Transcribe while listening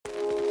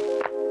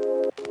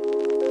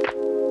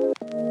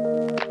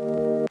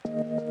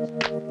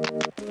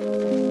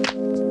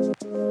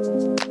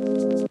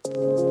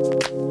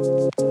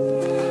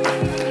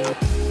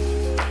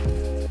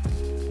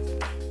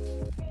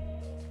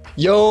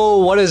Yo,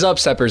 what is up,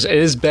 Steppers? It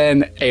has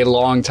been a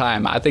long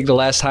time. I think the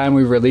last time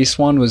we released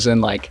one was in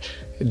like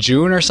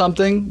June or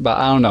something, but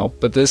I don't know.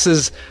 But this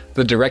is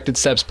the Directed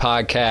Steps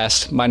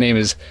podcast. My name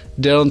is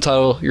Dylan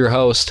Tuttle, your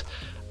host.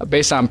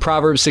 Based on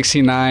Proverbs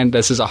 16:9,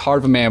 this is a heart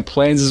of a man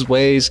plans his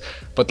ways,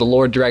 but the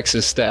Lord directs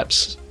his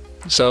steps.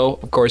 So,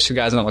 of course, you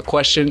guys know the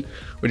question.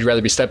 Would you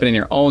rather be stepping in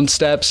your own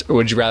steps, or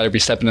would you rather be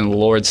stepping in the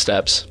Lord's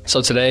steps?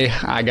 So today,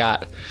 I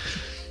got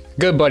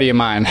good buddy of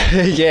mine.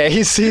 Yeah,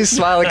 he's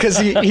smiling because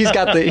he's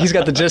got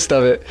the gist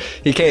of it.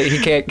 He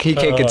can't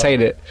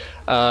contain it.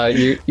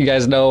 You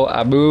guys know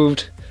I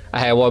moved. I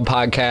had one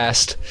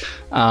podcast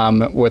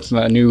with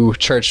my new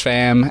church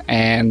fam,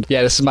 and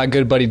yeah, this is my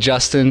good buddy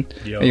Justin.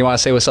 Yo. You want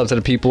to say what's up to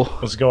the people?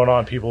 What's going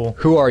on, people?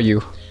 Who are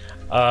you?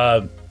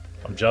 I'm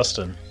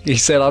Justin. He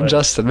said I'm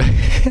Justin.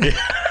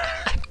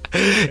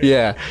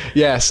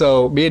 Yeah.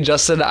 So me and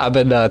Justin, I've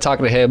been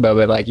talking to him. I've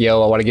been like,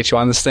 yo, I want to get you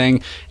on this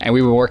thing, and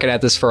we've been working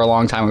at this for a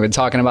long time. We've been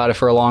talking about it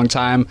for a long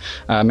time,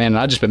 man.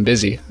 I've just been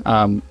busy,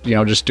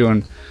 just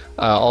doing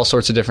all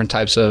sorts of different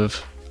types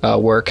of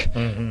work,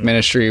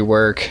 ministry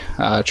work,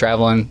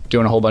 traveling,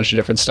 doing a whole bunch of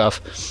different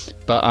stuff.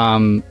 But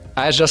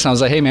I asked Justin, I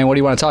was like, hey man, what do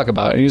you want to talk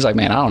about? And he was like,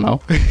 man, I don't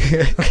know.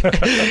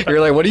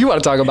 You're like, what do you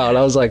want to talk about? And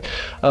I was like,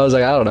 I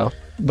don't know.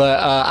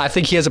 But I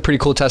think he has a pretty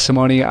cool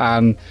testimony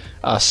on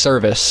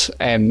service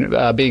and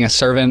being a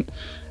servant.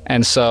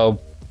 And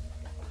so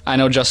I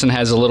know Justin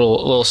has a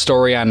little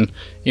story on,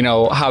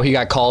 how he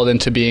got called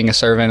into being a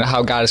servant,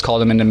 how God has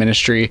called him into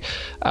ministry,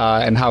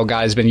 and how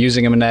God has been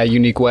using him in that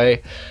unique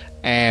way.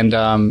 And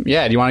do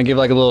you want to give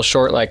like a little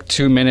short, like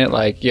 2-minute,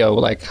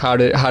 how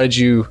did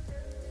you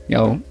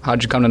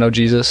come to know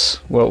Jesus?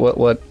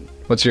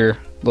 What's your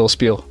little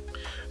spiel?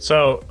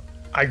 So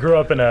I grew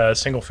up in a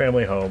single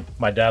family home.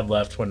 My dad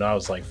left when I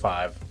was like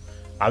 5.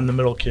 I'm the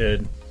middle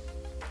kid.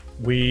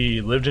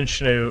 We lived in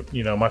Chanute.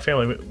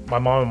 My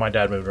mom and my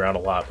dad moved around a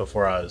lot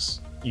before I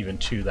was even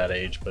to that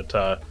age. But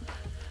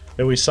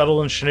then we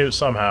settled in Chanute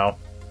somehow.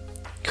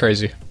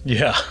 Crazy.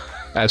 Yeah.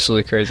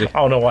 Absolutely crazy. I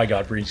don't know why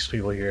God brings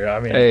people here. I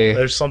mean,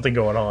 there's something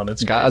going on.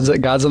 It's God's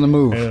on the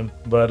move. man.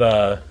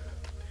 But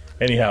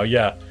anyhow,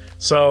 yeah.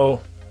 So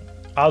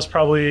I was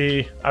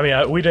probably,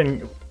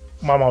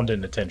 my mom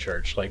didn't attend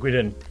church. Like we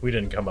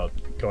didn't come up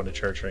going to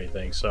church or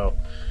anything. So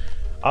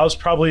I was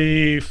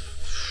probably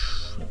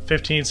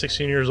 15,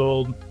 16 years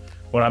old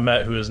when I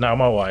met who is now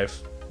my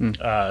wife.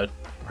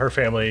 Her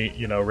family,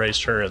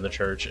 raised her in the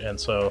church. And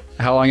so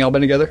how long y'all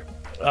been together?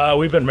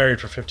 We've been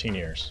married for 15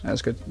 years.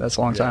 That's good. That's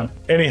a long time.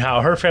 Anyhow,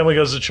 her family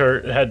goes to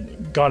church,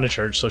 had gone to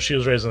church. So she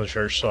was raised in the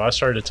church. So I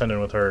started attending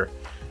with her.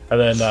 And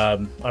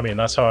then,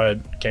 that's how I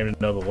came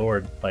to know the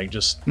Lord, like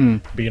just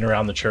being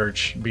around the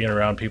church, being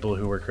around people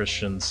who were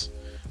Christians,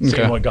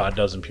 seeing what God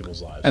does in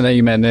people's lives. And then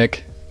you met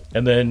Nick.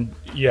 And then,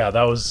 that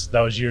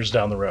was years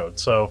down the road.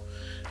 So,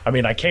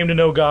 I came to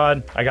know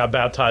God. I got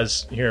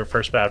baptized here at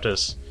First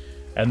Baptist.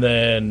 And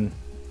then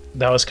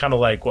that was kind of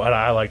like what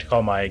I like to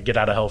call my get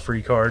out of hell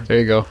free card. There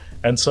you go.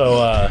 And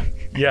so,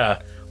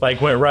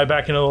 went right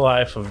back into the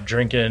life of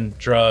drinking,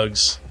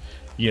 drugs,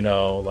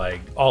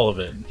 all of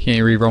it. He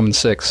ain't read Romans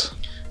 6.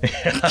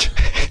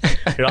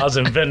 I was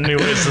inventing new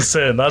ways to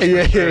sin. That's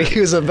sure. He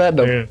was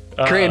inventing them,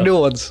 creating new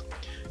ones.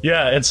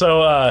 Yeah, and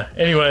so,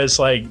 anyways,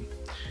 like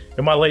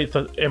in my late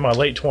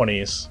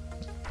 20s,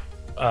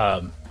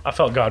 I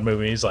felt God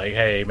moving. He's like,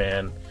 "Hey,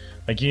 man,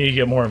 like you need to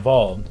get more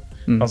involved."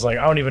 I was like,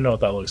 "I don't even know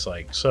what that looks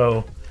like."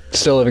 So,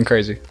 still living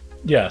crazy.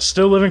 Yeah,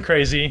 still living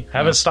crazy.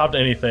 Haven't stopped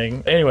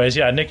anything. Anyways,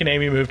 Nick and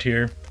Amy moved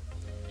here.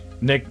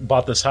 Nick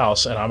bought this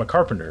house, and I'm a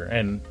carpenter,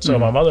 and so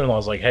my mother-in-law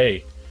was like,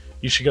 "Hey,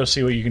 you should go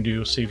see what you can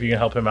do. See if you can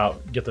help him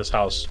out, get this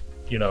house,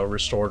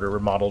 restored or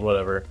remodeled,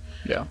 whatever."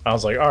 Yeah. I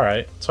was like, all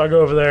right. So I go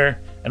over there,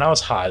 and I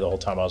was high the whole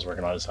time I was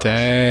working on his house.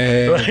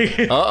 Dang.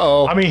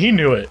 Uh-oh. He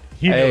knew it.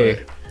 He knew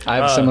it. I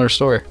have a similar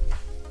story.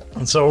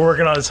 And so we're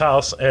working on his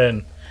house,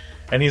 and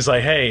he's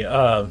like, hey,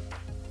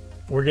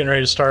 we're getting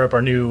ready to start up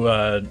our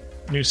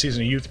new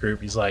season of youth group.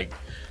 He's like,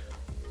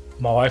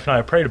 my wife and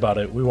I prayed about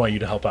it. We want you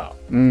to help out.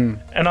 And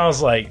I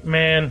was like,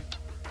 man,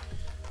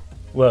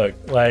 look,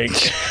 like...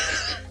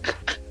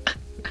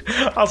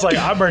 I was like,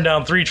 I burned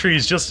down 3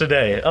 trees just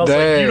today. I was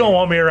like, you don't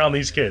want me around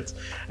these kids.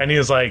 And he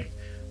was like,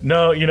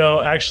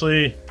 no,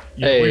 actually,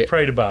 we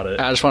prayed about it.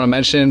 I just want to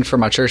mention for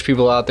my church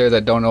people out there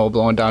that don't know what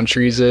blowing down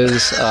trees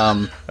is, it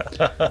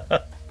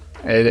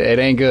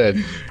ain't good.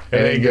 It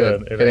ain't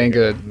good. It ain't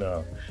good.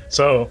 No.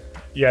 So,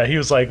 he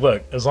was like,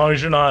 look, as long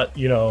as you're not,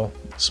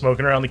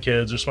 smoking around the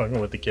kids or smoking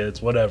with the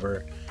kids,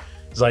 whatever.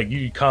 He's like,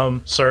 you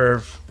come,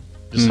 serve,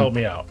 just help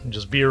me out, and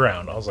just be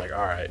around. I was like, all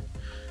right.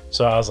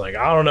 So I was like,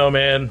 I don't know,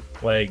 man.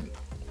 Like,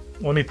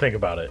 let me think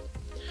about it.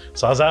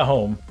 So I was at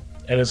home,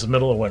 and it's the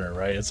middle of winter,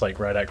 right? It's like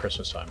right at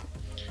Christmas time.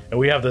 And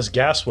we have this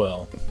gas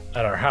well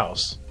at our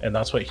house, and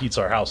that's what heats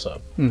our house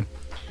up.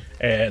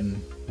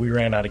 And we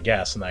ran out of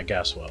gas in that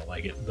gas well.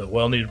 Like, the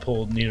well needed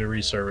pulled, needed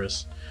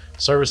reservice.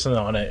 Servicing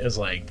on it is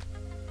like,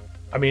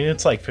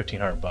 it's like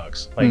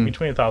 $1,500. Like,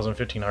 between $1,000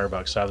 and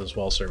 $1,500 to have this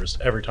well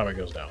serviced every time it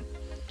goes down.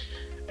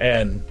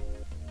 And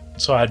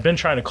so I'd been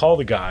trying to call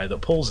the guy that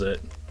pulls it,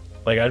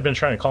 Like, I'd been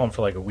trying to call him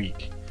for like a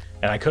week,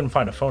 and I couldn't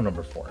find a phone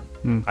number for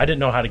him. I didn't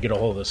know how to get a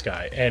hold of this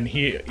guy, and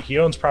he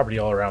owns property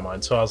all around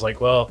mine. So I was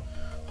like, well,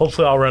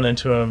 hopefully I'll run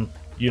into him,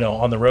 you know,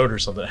 on the road or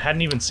something. I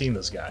hadn't even seen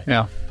this guy.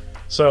 Yeah.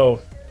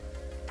 So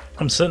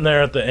I'm sitting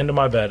there at the end of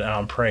my bed, and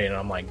I'm praying, and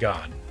I'm like,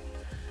 God,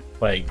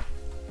 like,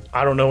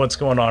 I don't know what's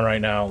going on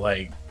right now.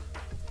 Like,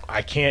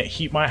 I can't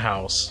heat my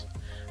house.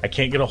 I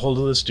can't get a hold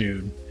of this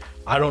dude.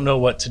 I don't know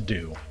what to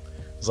do.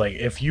 It's like,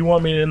 if you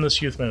want me in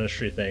this youth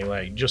ministry thing,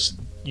 like, just,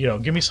 you know,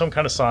 give me some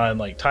kind of sign,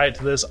 like, tie it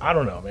to this. I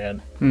don't know,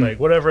 man. Like,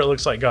 whatever it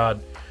looks like,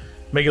 God,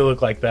 make it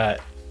look like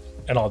that,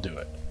 and I'll do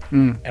it.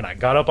 And I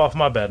got up off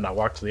my bed, and I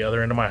walked to the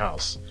other end of my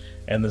house,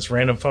 and this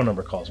random phone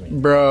number calls me.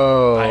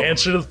 Bro. I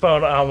answered the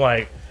phone, and I'm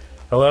like,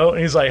 hello?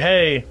 And he's like,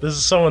 hey, this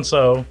is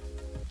so-and-so.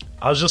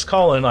 I was just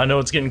calling. I know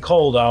it's getting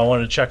cold. I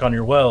wanted to check on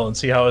your well and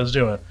see how it was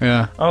doing.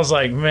 Yeah. I was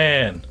like,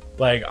 man,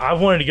 like, I've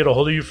wanted to get a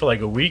hold of you for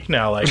like a week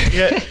now. Like,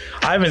 I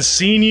haven't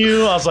seen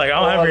you. I was like, I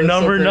don't have your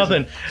number, so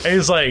nothing. And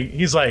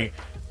he's like,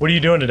 what are you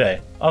doing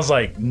today? I was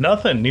like,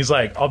 nothing. And he's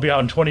like, I'll be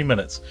out in 20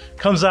 minutes.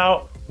 Comes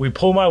out, we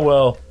pull my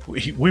well.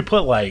 We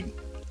put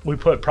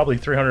probably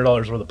 $300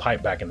 worth of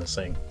pipe back in this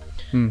thing.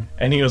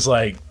 And he was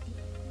like,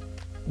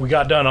 we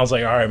got done. I was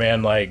like, all right,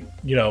 man, like,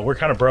 you know, we're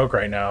kind of broke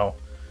right now.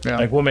 Yeah.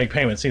 Like, we'll make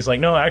payments. He's like,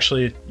 no,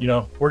 actually, you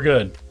know, we're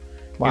good.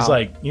 Wow.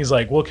 He's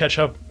like, we'll catch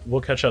up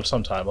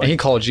sometime. Like, And he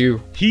called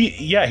you. he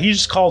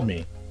just called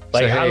me,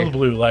 like, Say, out hey. of the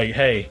blue, like,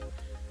 hey,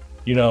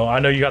 you know, I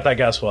know you got that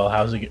gas well.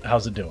 How's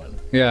it doing?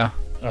 Yeah.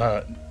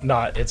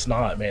 It's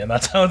not, man.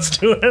 That's how it's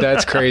doing.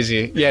 That's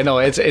crazy. Yeah, no,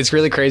 it's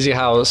really crazy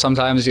how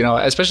sometimes, you know,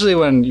 especially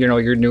when, you know,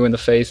 you're new in the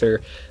faith,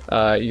 or,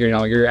 you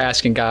know, you're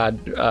asking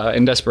God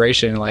in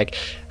desperation, like,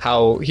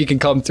 how he can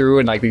come through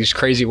in like these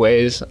crazy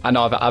ways. I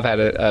know I've had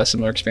a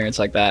similar experience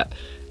like that,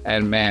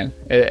 and man,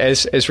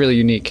 it's really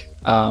unique,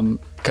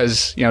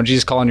 because, you know,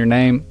 Jesus calling your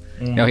name,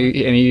 you know,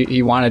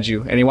 he wanted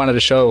you, and he wanted to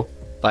show,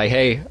 like,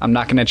 hey, I'm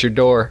knocking at your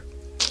door.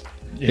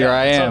 Here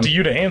I am. It's up to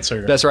you to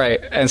answer. That's right.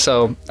 And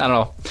so, I don't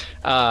know.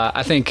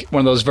 I think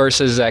one of those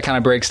verses that kind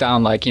of breaks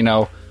down, like, you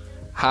know,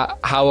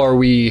 how are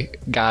we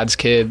God's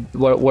kid?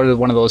 What are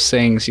one of those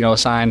things, you know, a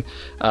sign?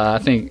 I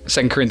think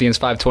 2 Corinthians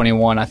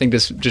 5:21, I think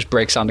this just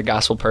breaks down the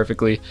gospel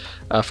perfectly.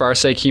 For our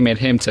sake, he made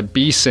him to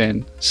be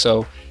sin.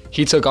 So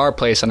he took our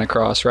place on the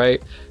cross,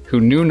 right? Who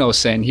knew no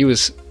sin. He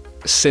was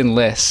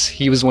sinless.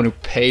 He was the one who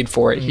paid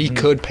for it. He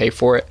could pay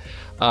for it.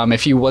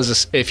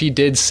 If he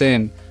did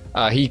sin,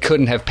 he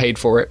couldn't have paid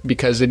for it,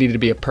 because it needed to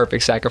be a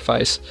perfect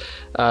sacrifice,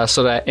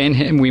 so that in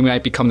him we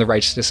might become the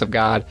righteousness of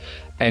God.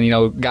 And, you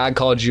know, God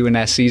called you in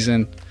that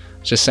season,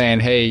 just saying,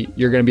 hey,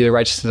 you're going to be the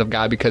righteousness of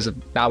God because of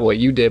not what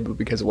you did, but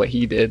because of what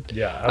he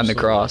did on the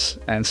cross.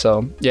 And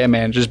so, yeah,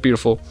 man, just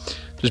beautiful.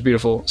 Just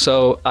beautiful.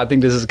 So I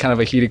think this is kind of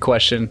a heated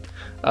question.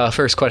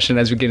 First question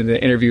as we get into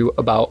the interview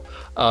about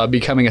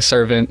becoming a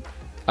servant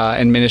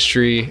in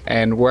ministry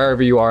and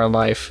wherever you are in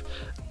life.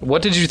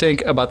 What did you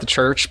think about the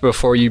church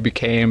before you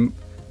became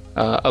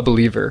a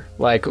believer?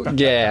 Like,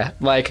 yeah,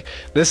 like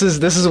this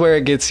is where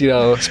it gets, you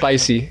know,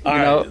 spicy, you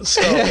know. Right,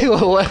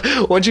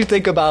 so what'd you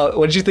think about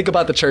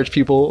the church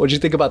people? What'd you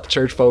think about the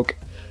church folk?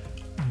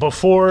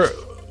 Before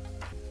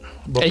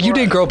And you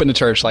didn't grow up in the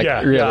church, like,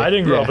 really? Yeah, I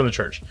didn't grow up in the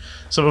church.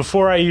 So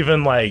before I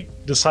even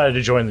like decided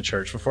to join the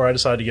church, before I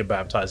decided to get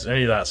baptized,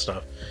 any of that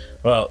stuff,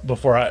 well,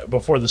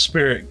 before the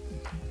Spirit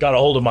got a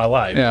hold of my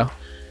life, Yeah.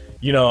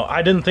 you know,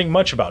 I didn't think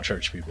much about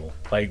church people.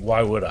 Like,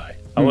 why would I?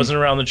 I wasn't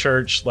around the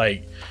church.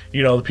 Like,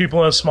 you know, the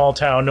people in a small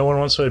town, no one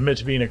wants to admit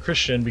to being a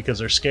Christian because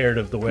they're scared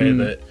of the way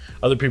that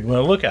other people are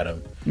going to look at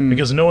them.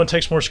 Because no one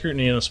takes more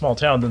scrutiny in a small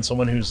town than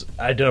someone who's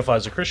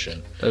identifies as a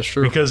Christian. That's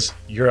true. Because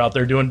you're out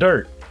there doing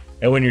dirt.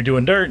 And when you're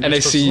doing dirt, And you're they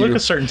supposed see to look you. a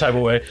certain type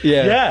of way.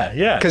 Yeah.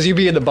 Yeah. Because you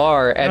be in the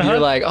bar and you're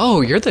like, oh,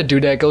 you're the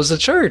dude that goes to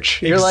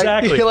church. You're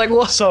Exactly. You're like,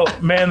 what? So,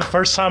 man, the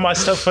first time I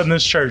stepped foot in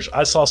this church,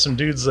 I saw some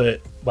dudes that,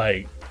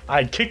 like,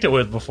 I'd kicked it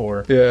with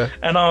before. Yeah.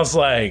 And I was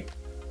like,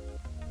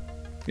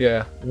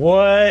 Yeah.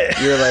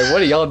 what? You're like,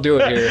 what are y'all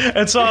doing here?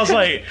 And so I was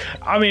like,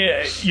 I mean,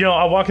 you know,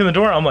 I walk in the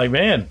door, I'm like,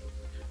 man,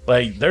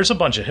 like, there's a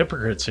bunch of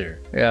hypocrites here.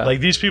 Yeah. Like,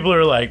 these people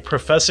are, like,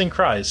 professing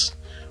Christ,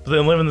 but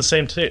then living the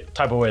same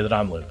type of way that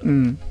I'm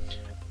living.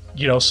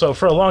 You know, so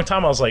for a long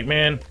time, I was like,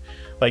 man,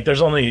 like,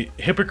 there's only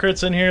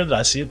hypocrites in here that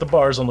I see at the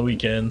bars on the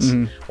weekends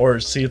or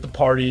see at the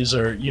parties,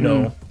 or, you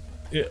know,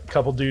 a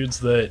couple dudes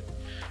that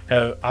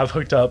I've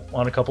hooked up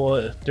on a couple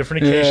of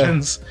different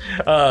occasions.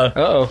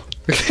 Uh-oh.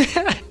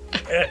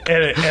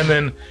 And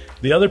then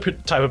the other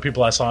type of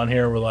people I saw in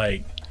here were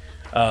like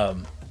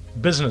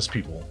business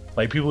people,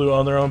 like people who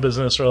own their own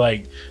business, or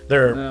like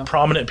they're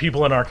prominent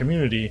people in our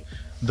community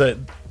that,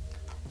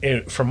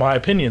 from my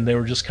opinion, they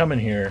were just coming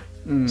here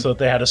so that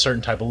they had a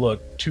certain type of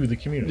look to the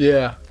community.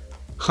 Yeah.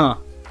 Huh.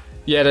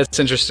 Yeah, that's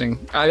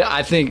interesting.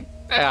 I think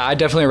I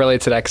definitely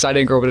relate to that, because I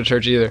didn't grow up in a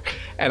church either.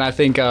 And I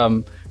think,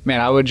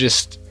 man, I would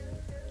just,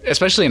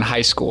 especially in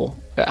high school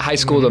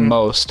the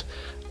most,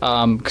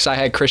 because I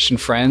had Christian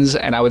friends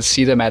and I would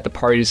see them at the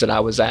parties that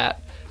I was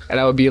at. and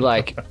I would be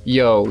like,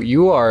 yo, are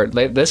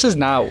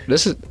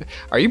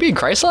you being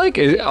Christ-like?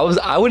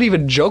 I would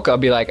even joke.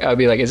 I'd be like,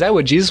 is that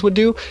what Jesus would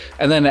do?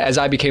 And then as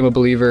I became a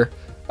believer,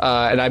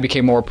 and I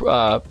became more,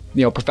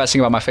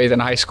 professing about my faith in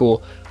high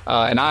school,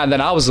 and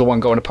then I was the one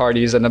going to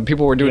parties, and then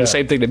people were doing the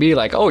same thing to me,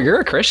 like, oh, you're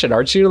a Christian,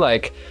 aren't you?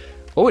 Like,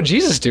 what would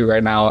Jesus do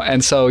right now?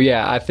 And so,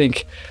 yeah, I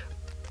think,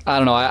 I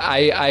don't know,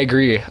 I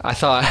agree. I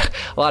thought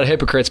a lot of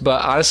hypocrites,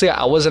 but honestly,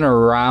 I wasn't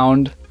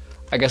around,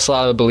 I guess, a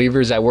lot of the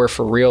believers that were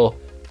for real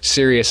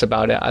serious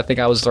about it. I think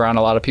I was around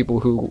a lot of people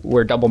who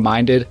were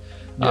double-minded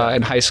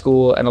in high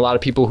school, and a lot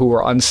of people who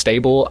were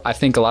unstable. I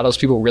think a lot of those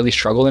people really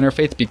struggled in their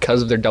faith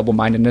because of their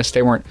double-mindedness.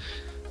 They weren't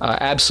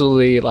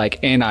absolutely like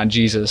in on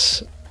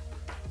Jesus,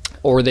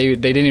 or they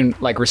didn't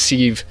like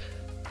receive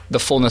the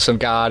fullness of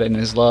God and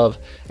his love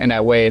in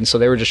that way, and so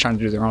they were just trying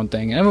to do their own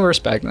thing. And we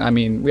respect, I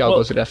mean, we all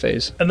go through that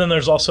phase. And then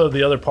there's also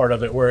the other part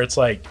of it where it's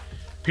like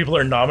people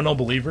are nominal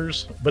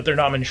believers, but they're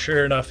not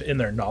mature enough in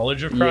their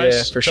knowledge of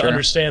Christ to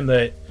understand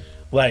that,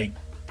 like,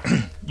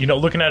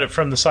 looking at it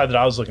from the side that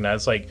I was looking at,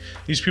 it's like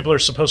these people are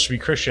supposed to be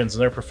Christians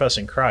and they're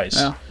professing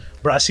Christ,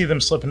 but I see them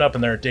slipping up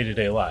in their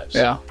day-to-day lives,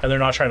 and they're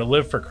not trying to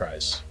live for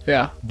Christ.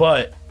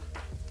 But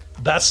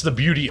that's the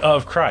beauty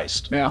of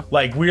Christ.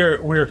 Like,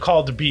 we're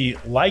called to be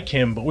like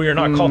him, but we are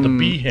not called to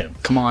be him.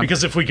 Come on.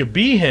 Because if we could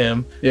be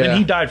him, then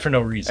he died for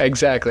no reason.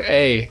 Exactly.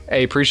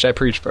 Hey,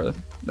 preach, brother.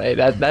 Hey,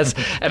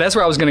 that's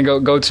where I was going to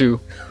go to.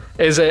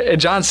 Is in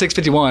John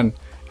 6:51,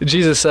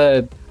 Jesus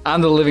said,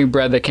 I'm the living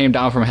bread that came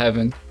down from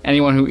heaven.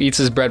 Anyone who eats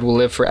this bread will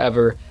live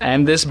forever.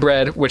 And this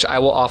bread, which I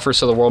will offer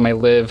so the world may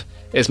live,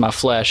 is my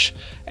flesh.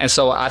 And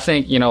so I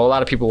think, a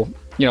lot of people,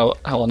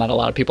 well, not a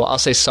lot of people, I'll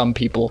say some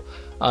people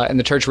in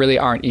the church really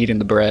aren't eating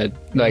the bread,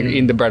 like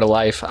eating the bread of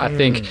life. I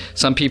think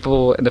some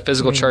people in the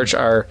physical church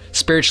are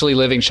spiritually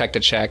living check to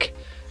check.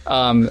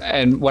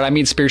 And what I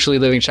mean spiritually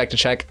living check to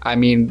check, I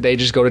mean they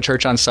just go to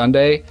church on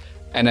Sunday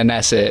and then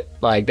that's it.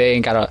 Like, they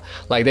ain't gotta,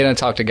 like, they don't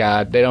talk to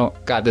God. They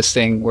don't got this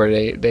thing where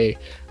they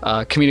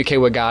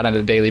communicate with God on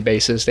a daily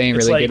basis. They ain't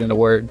really getting the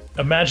word.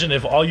 Imagine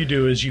if all you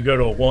do is you go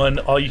to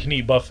a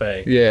all-you-can-eat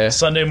buffet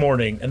Sunday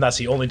morning, and that's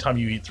the only time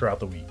you eat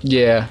throughout the week.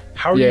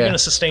 How are you going to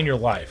sustain your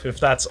life if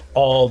that's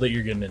all that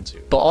you're getting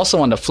into? But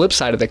also on the flip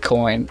side of the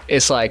coin,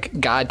 it's like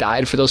God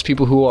died for those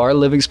people who are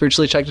living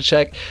spiritually check to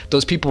check.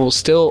 Those people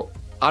still...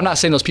 I'm not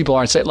saying those people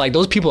aren't like,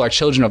 those people are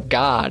children of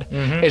God.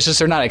 It's just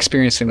they're not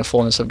experiencing the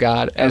fullness of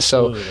God. And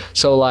Absolutely.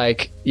 so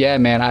like, yeah,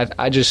 man,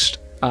 I just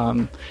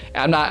I'm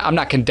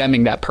not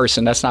condemning that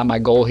person. That's not my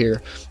goal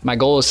here. My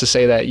goal is to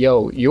say that,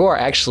 you are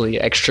actually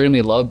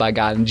extremely loved by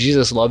God, and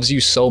Jesus loves you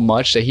so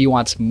much that he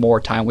wants more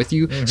time with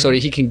you so that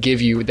he can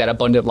give you that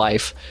abundant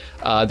life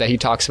that he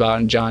talks about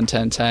in John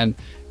 10:10,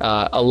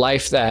 a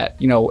life that,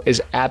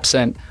 is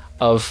absent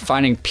of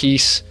finding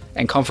peace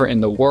and comfort in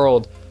the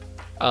world,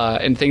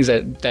 and things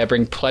that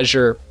bring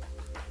pleasure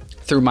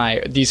through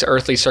these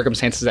earthly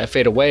circumstances that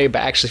fade away, but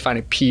actually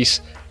finding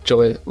peace,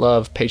 joy,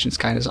 love, patience,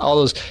 kindness, all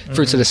those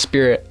fruits of the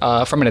Spirit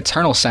from an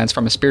eternal sense,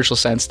 from a spiritual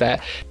sense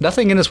that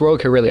nothing in this world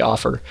can really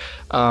offer.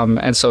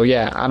 And so,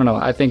 I don't know.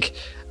 I think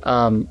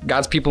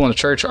God's people in the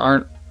church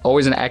aren't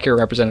always an accurate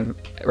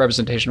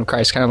representation of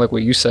Christ, kind of like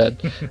what you said.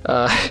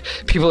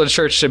 People in the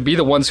church should be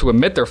the ones who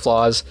admit their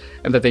flaws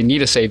and that they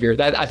need a savior.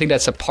 I think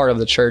that's a part of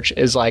the church,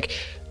 is like,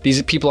 these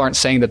people aren't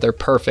saying that they're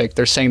perfect.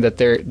 They're saying that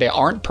they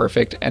aren't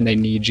perfect and they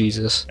need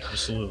Jesus.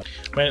 Absolutely.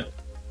 Man,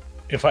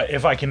 if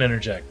I can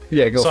interject.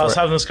 Yeah, go for it. So I was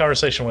having this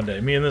conversation one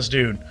day. Me and this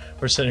dude,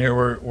 we're sitting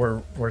here,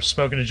 we're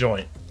smoking a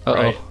joint.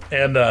 Right?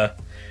 And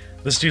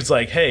this dude's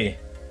like, hey,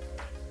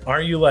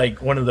 aren't you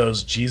like one of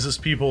those Jesus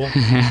people?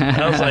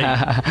 And I was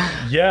like,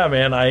 yeah,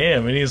 man, I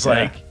am. And he's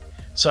like,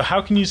 so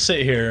how can you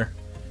sit here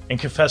and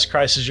confess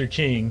Christ as your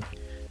king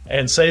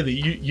and say that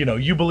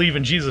you believe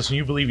in Jesus and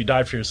you believe he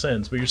died for your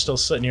sins, but you're still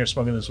sitting here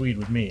smoking this weed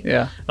with me?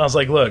 Yeah. And I was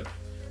like, look,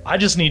 I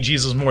just need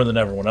Jesus more than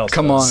everyone else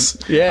Come does.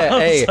 on. Yeah,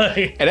 hey.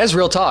 Like, and that's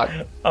real talk.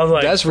 I was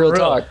like, that's real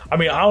talk. I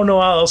mean, I don't know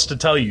how else to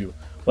tell you.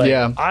 Like,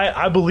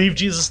 I believe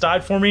Jesus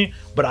died for me,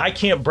 but I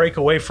can't break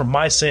away from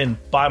my sin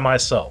by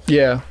myself.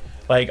 Yeah.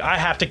 Like, I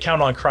have to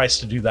count on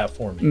Christ to do that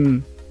for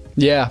me.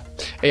 Yeah.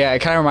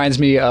 It kind of reminds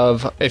me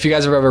of, if you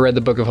guys have ever read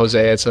the book of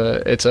Hosea, it's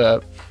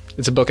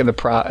a book in the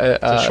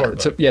it's a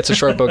short book. It's a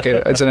short book.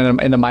 It's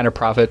in the Minor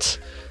Prophets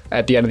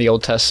at the end of the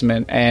Old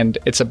Testament, and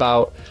it's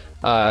about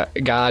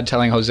God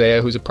telling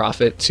Hosea, who's a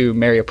prophet, to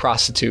marry a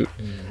prostitute.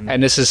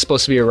 And this is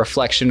supposed to be a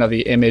reflection of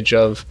the image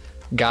of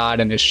God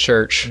and his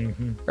church,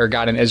 or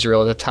God and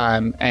Israel at the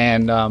time.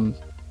 And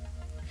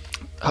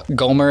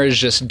Gomer is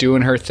just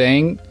doing her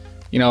thing,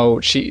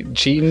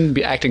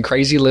 cheating, acting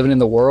crazy, living in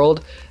the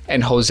world,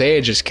 and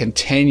Hosea just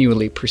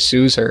continually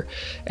pursues her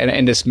and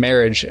in this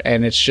marriage,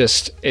 and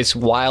it's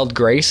wild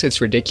grace. It's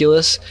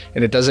ridiculous,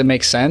 and it doesn't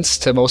make sense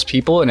to most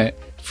people, and it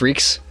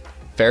freaks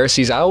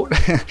Pharisees out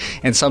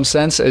in some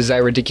sense, is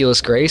that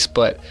ridiculous grace.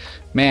 But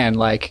man,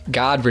 like,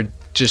 God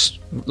just,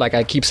 like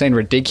I keep saying,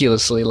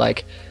 ridiculously,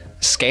 like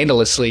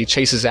scandalously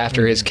chases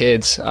after his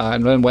kids,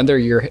 and when they're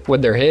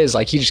his,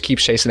 like, he just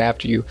keeps chasing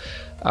after you.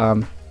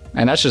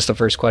 And that's just the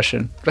first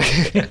question.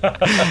 We've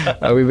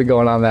been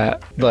going on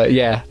that. But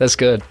yeah, that's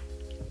good.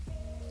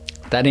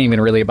 That ain't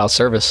even really about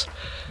service.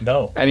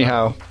 No.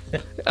 Anyhow,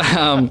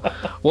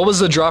 what was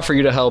the draw for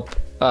you to help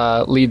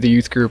lead the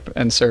youth group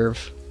and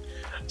serve?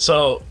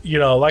 So,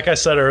 like I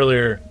said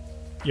earlier,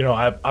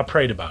 I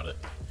prayed about it.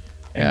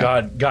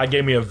 And God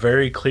gave me a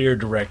very clear,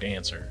 direct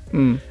answer.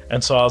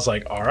 And so I was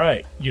like, all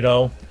right,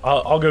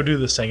 I'll go do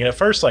this thing. And at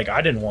first, like,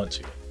 I didn't want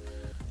to,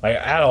 like,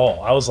 at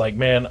all. I was like,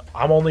 man,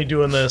 I'm only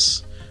doing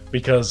this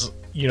because,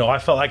 I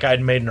felt like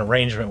I'd made an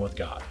arrangement with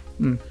God.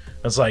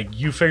 It's like,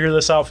 you figure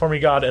this out for me,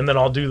 God, and then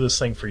I'll do this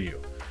thing for you,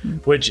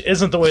 which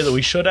isn't the way that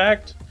we should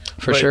act.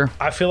 For sure.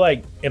 I feel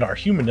like in our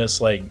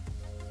humanness, like,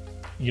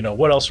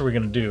 what else are we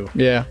going to do?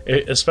 Yeah.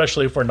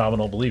 Especially if we're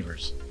nominal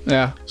believers.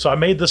 Yeah. So I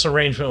made this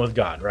arrangement with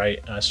God, right?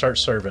 And I start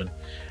serving.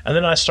 And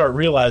then I start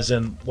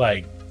realizing,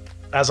 like,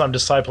 as I'm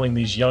discipling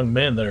these young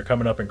men that are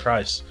coming up in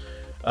Christ,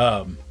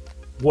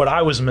 what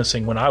I was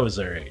missing when I was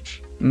their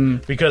age.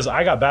 Because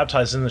I got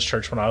baptized in this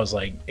church when I was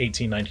like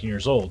 18, 19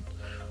 years old.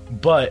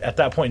 But at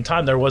that point in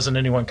time, there wasn't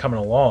anyone coming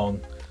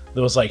along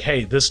that was like,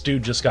 hey, this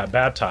dude just got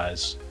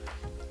baptized.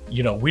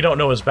 We don't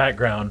know his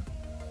background.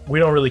 We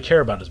don't really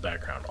care about his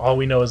background. All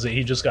we know is that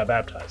he just got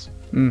baptized.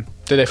 Did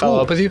they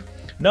follow up with you?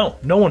 No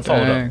one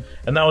followed up.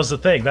 And that was the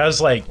thing. That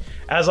was like,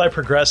 as I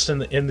progressed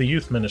in the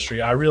youth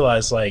ministry, I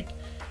realized, like,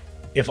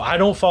 if I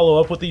don't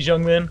follow up with these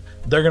young men,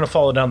 they're going to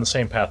follow down the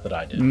same path that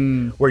I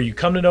did. Where you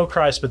come to know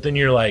Christ, but then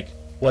you're like,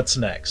 what's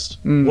next?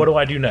 What do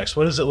I do next?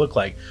 What does it look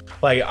like?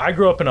 Like, I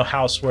grew up in a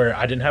house where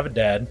I didn't have a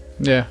dad.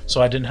 Yeah.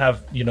 So I didn't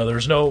have, there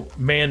was no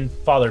man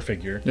father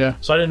figure. Yeah.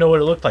 So I didn't know what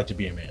it looked like to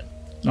be a man.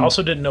 I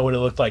also didn't know what it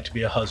looked like to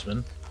be a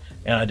husband.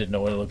 And I didn't know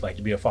what it looked like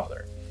to be a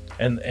father.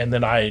 And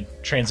then I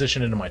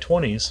transitioned into my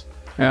 20s.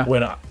 Yeah.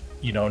 When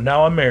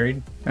now I'm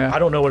married. Yeah. I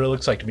don't know what it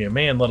looks like to be a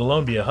man, let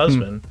alone be a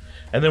husband.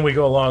 And then we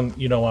go along,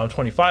 when I'm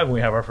 25 and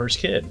we have our first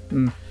kid.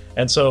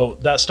 And so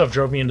that stuff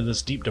drove me into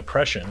this deep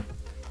depression,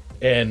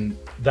 and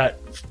that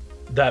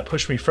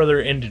pushed me further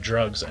into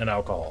drugs and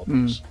alcohol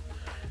abuse.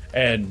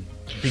 And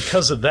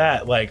because of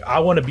that, like, I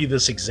want to be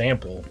this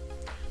example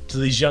to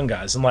these young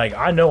guys. And, like,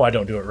 I know I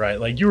don't do it right.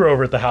 Like, you were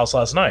over at the house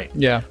last night.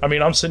 Yeah. I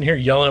mean, I'm sitting here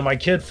yelling at my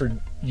kid for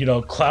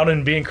clowning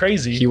and being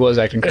crazy. He was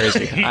acting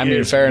crazy. I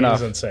mean, fair enough.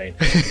 He's insane.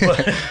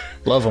 But,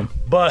 love him.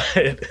 But,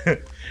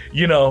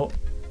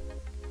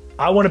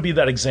 I want to be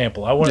that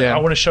example. I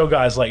want to show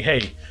guys, like,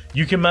 hey,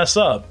 you can mess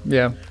up.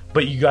 Yeah.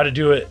 But you got to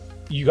do it.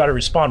 You got to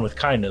respond with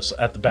kindness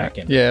at the back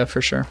end. Yeah,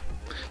 for sure.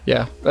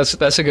 Yeah, that's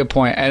a good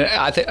point.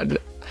 And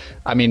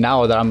I mean,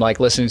 now that I'm, like,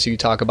 listening to you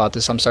talk about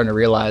this, I'm starting to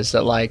realize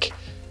that, like,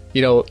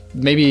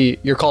 maybe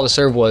your call to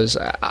serve was,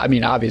 I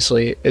mean,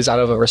 obviously, is out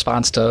of a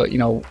response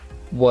to,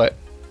 what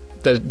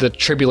the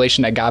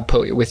tribulation that God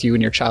put with you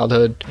in your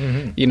childhood,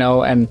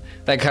 and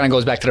that kind of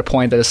goes back to the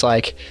point that it's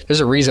like, there's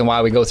a reason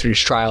why we go through these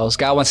trials.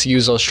 God wants to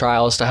use those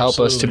trials to help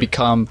us to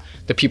become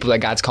the people that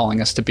God's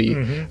calling us to be.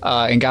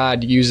 And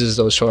God uses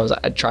those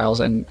trials.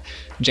 And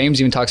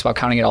James even talks about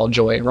counting it all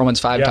joy. Romans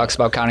 5 talks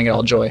about counting it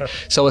all joy.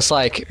 So it's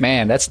like,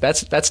 man, that's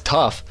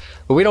tough.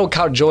 But we don't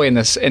count joy in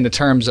the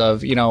terms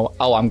of,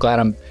 oh, I'm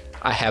glad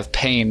I have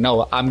pain.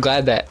 No, I'm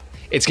glad that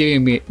it's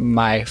giving me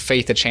my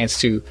faith a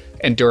chance to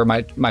endure,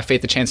 my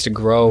faith a chance to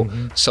grow,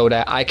 so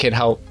that I can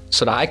help,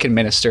 so that I can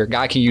minister.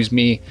 God can use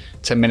me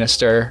to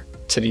minister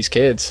to these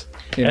kids.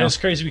 And it's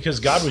crazy because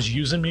God was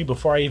using me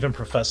before I even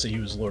professed that he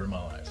was the Lord of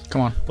my life.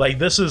 Come on. Like,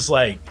 this is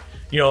like,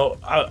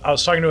 I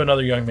was talking to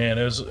another young man.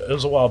 It was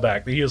a while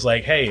back, but he was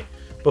like, hey,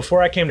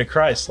 before I came to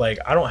Christ, like,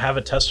 I don't have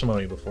a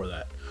testimony before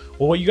that.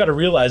 Well, what you got to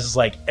realize is,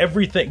 like,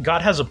 everything,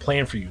 God has a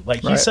plan for you.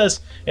 Like, he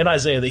says in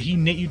Isaiah that he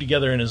knit you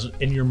together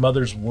in your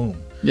mother's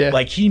womb. Yeah.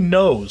 Like, he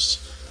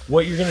knows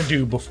what you're going to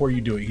do before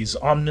you do it. He's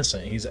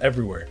omniscient. He's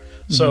everywhere.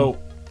 So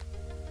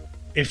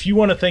if you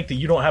want to think that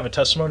you don't have a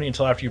testimony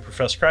until after you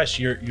profess Christ,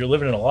 you're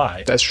living in a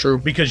lie. That's true.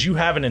 Because you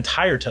have an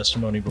entire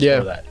testimony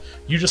before that.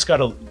 You just got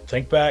to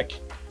think back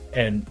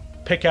and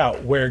pick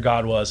out where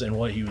God was and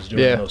what he was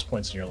doing in those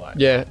points in your life.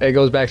 Yeah, it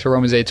goes back to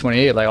Romans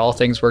 8:28, like, all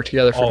things work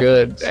together for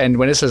good. Things. And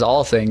when it says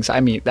all things,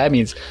 I mean, that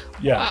means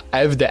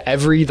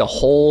the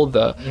whole,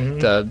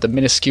 the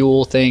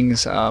minuscule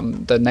things,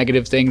 the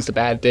negative things, the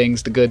bad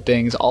things, the good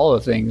things, all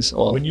the things.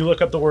 Well, when you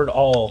look up the word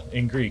all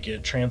in Greek,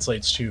 it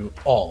translates to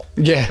all.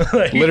 Yeah,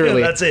 like,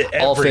 literally. That's it.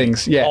 All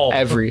things. Yeah, all.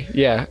 Every.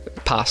 Yeah,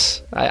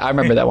 pas. I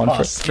remember that one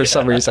for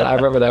some reason. I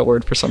remember that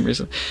word for some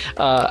reason.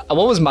 What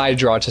was my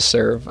draw to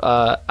serve?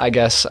 I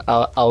guess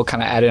I'll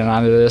kind of add in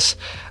onto this.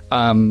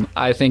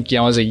 I think,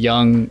 as a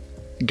young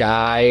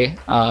guy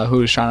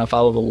who's trying to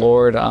follow the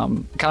Lord,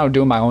 kind of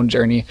doing my own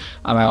journey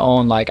on my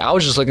own, like, I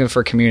was just looking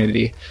for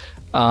community.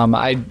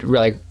 I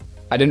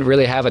didn't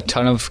really have a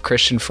ton of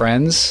Christian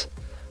friends,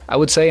 I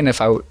would say, and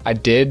if I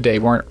did, they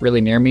weren't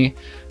really near me.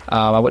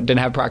 I didn't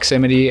have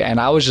proximity, and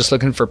I was just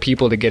looking for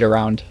people to get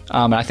around.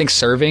 And I think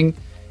serving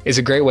is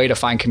a great way to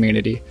find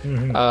community.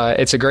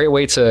 It's a great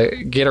way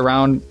to get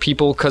around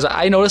people, because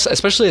I notice,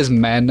 especially as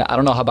men, I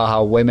don't know about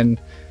how women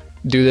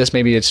do this,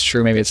 maybe it's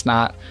true, maybe it's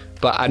not,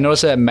 but I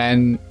notice that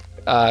men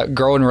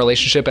grow in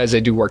relationship as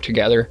they do work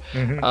together.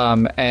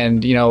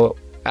 And you know,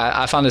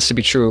 I found this to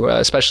be true,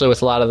 especially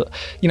with a lot of,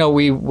 you know,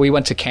 we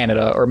went to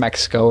Canada or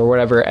Mexico or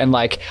whatever, and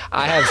like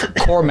I have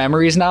core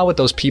memories now with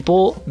those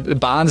people, the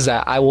bonds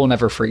that I will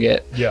never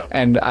forget. Yeah.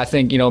 And I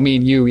think, you know, me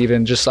and you,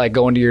 even just like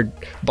going to your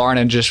barn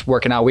and just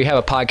working out, we have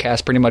a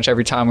podcast pretty much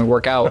every time we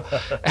work out.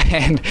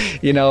 And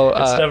you know,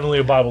 it's definitely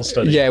a Bible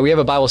study. Yeah, we have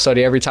a Bible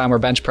study every time we're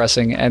bench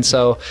pressing, and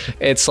so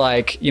it's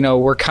like, you know,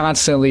 we're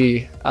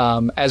constantly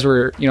as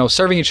we're, you know,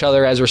 serving each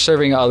other, as we're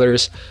serving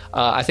others.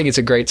 I think it's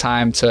a great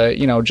time to,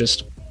 you know,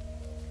 just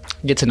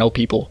get to know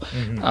people.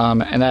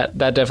 And that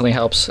definitely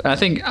helps. And I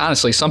think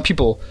honestly, some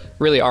people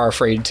really are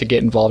afraid to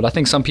get involved. I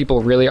think some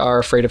people really are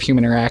afraid of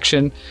human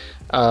interaction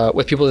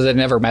with people that they've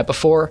never met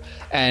before.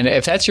 And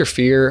if that's your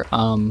fear,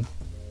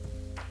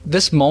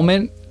 this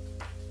moment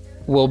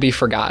will be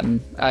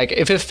forgotten. Like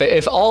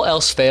if all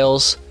else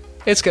fails,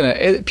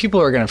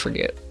 people are gonna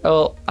forget.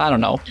 Oh, I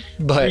don't know,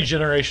 but 3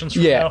 generations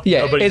from now,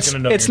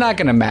 it's not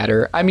gonna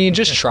matter. I mean,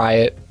 just try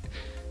it.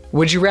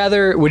 Would you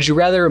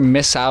rather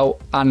miss out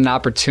on an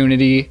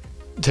opportunity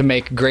to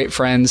make great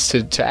friends,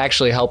 to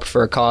actually help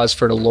for a cause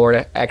for the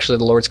Lord? Actually,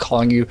 the Lord's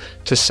calling you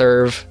to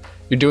serve.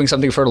 You're doing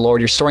something for the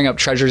Lord. You're storing up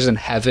treasures in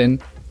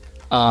heaven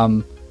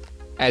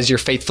as you're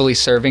faithfully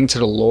serving to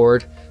the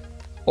Lord.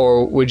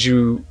 Or would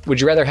you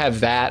rather have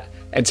that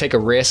and take a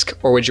risk,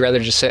 or would you rather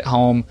just sit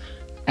home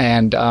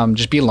and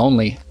just be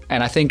lonely?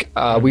 And I think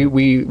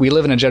we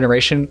live in a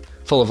generation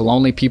full of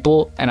lonely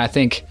people, and I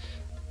think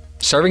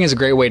serving is a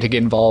great way to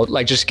get involved,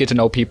 like just get to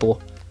know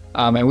people.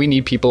 And we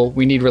need people.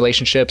 We need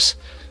relationships.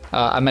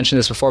 I mentioned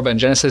this before, but in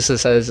Genesis it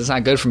says it's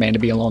not good for man to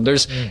be alone.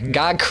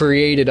 God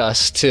created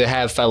us to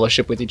have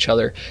fellowship with each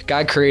other.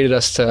 God created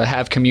us to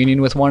have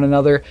communion with one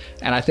another,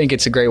 and I think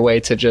it's a great way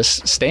to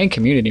just stay in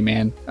community,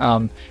 man.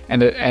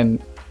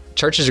 And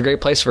church is a great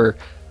place for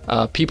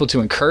people to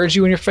encourage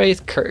you in your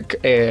faith,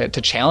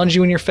 to challenge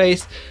you in your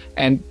faith,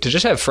 and to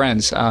just have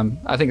friends.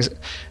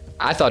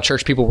 I thought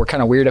church people were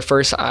kind of weird at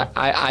first.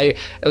 I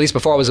at least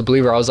before I was a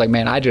believer, I was like,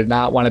 man, I did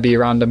not want to be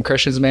around them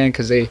Christians, man,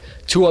 because they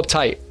too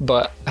uptight.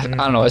 But I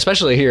don't know,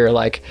 especially here,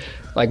 like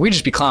we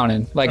just be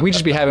clowning, like we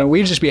just be having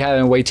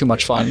way too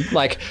much fun,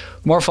 like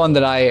more fun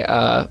than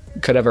I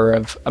could ever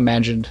have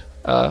imagined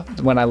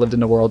when I lived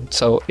in the world.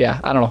 So yeah,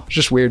 I don't know, it's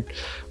just weird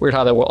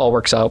how that all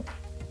works out.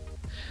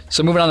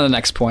 So moving on to the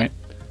next point.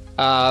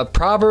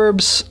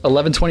 Proverbs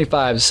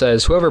 11:25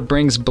 says, whoever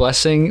brings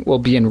blessing will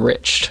be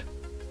enriched.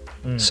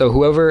 So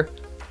whoever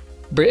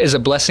is a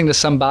blessing to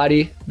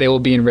somebody, they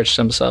will be enriched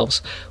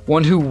themselves.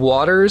 One who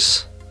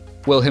waters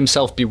will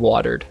himself be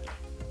watered.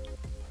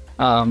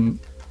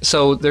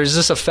 So there's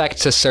this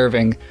effect to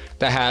serving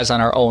that has on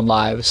our own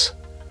lives.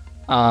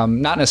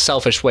 Not in a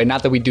selfish way,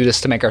 not that we do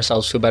this to make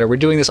ourselves feel better. We're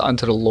doing this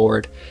unto the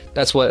Lord.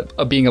 That's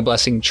what being a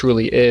blessing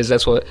truly is.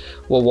 That's what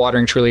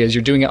watering truly is.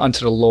 You're doing it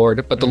unto the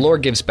Lord, but the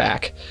Lord gives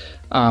back.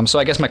 So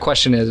I guess my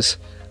question is,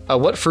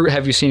 what fruit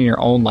have you seen in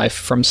your own life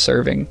from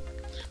serving?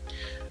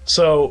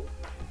 So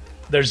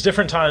there's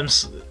different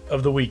times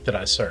of the week that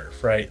I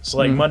serve, right? So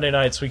like Monday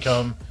nights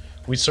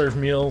we serve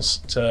meals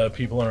to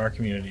people in our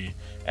community,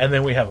 and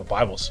then we have a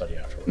Bible study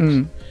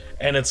afterwards.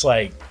 And it's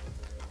like,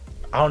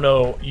 I don't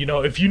know, you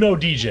know, if you know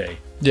DJ,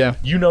 yeah,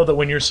 you know that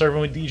when you're serving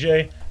with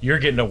DJ, you're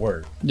getting a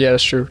word. Yeah,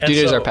 that's true. And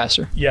DJ's our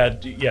pastor.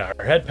 Yeah,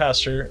 our head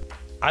pastor.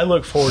 I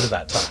look forward to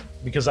that time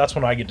because that's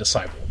when I get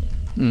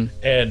discipled.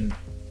 And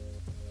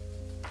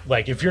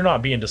like, if you're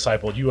not being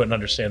discipled, you wouldn't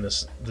understand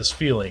this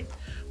feeling.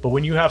 But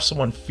when you have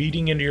someone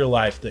feeding into your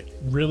life that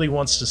really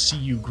wants to see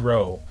you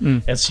grow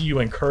and see you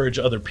encourage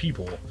other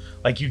people,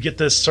 like you get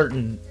this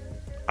certain,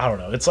 I don't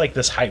know, it's like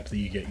this hype that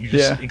you get. You're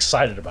just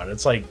excited about it.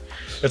 It's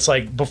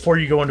like before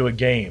you go into a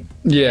game,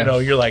 you know,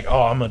 you're like,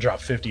 oh, I'm gonna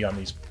drop 50 on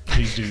these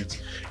dudes.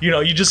 You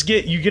know, you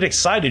get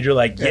excited. You're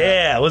like,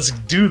 yeah, let's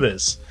do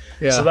this.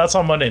 Yeah. So that's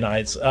on Monday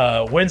nights.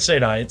 Wednesday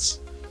nights,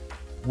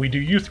 we do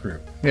youth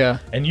group. Yeah.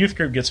 And youth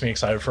group gets me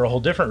excited for a whole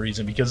different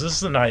reason, because this is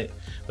the night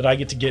that I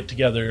get to get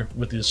together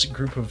with this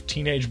group of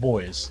teenage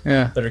boys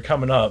that are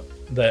coming up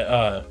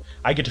that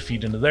I get to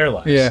feed into their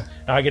lives. Yeah.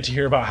 And I get to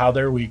hear about how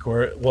their week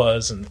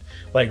was. And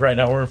like right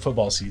now we're in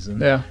football season.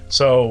 Yeah.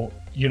 So,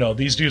 you know,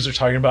 these dudes are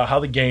talking about how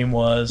the game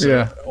was.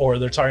 Yeah. Or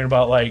they're talking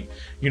about like,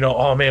 you know,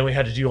 oh man, we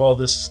had to do all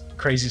this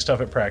crazy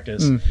stuff at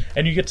practice.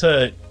 And you get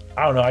to,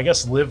 I don't know, I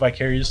guess live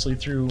vicariously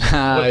through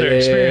what they're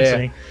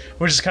experiencing,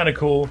 which is kind of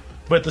cool.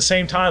 But at the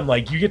same time,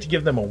 like, you get to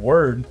give them a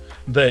word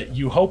that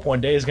you hope one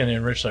day is going to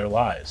enrich their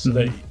lives.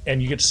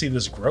 And you get to see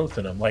this growth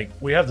in them. Like,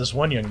 we have this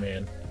one young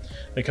man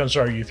that comes to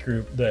our youth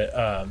group that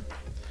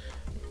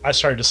I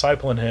started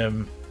discipling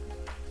him.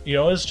 You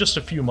know, it was just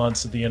a few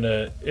months at the end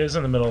of, it was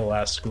in the middle of the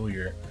last school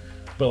year.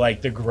 But,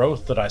 like, the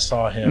growth that I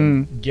saw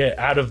him get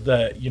out of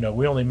the, you know,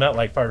 we only met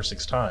like 5 or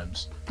 6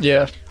 times.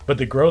 Yeah. But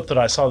the growth that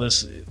I saw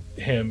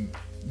him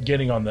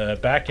getting on the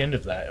back end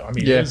of that, I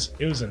mean,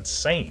 it was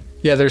insane.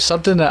 Yeah, there's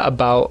something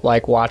about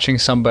like watching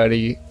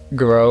somebody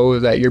grow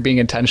that you're being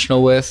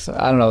intentional with.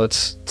 I don't know,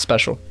 it's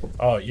special.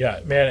 Oh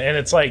yeah, man. And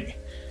it's like,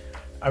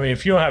 I mean,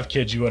 if you don't have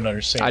kids, you wouldn't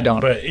understand. I don't.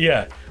 But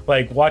yeah,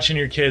 like watching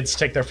your kids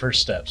take their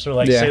first steps or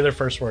like say their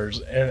first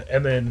words,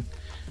 and then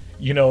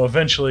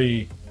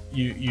eventually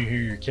you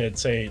hear your kid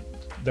say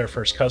their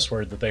first cuss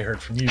word that they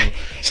heard from you.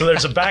 So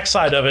there's a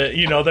backside of it.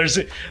 There's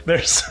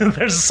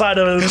a side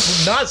of it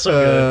that's not so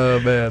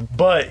good. Oh man.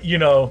 But you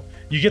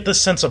get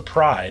this sense of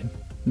pride.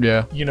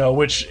 Yeah.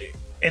 Which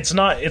it's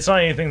not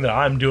anything that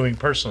I'm doing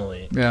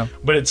personally. Yeah.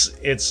 But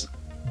it's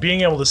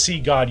being able to see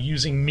God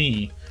using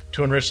me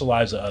to enrich the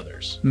lives of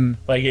others.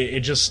 Like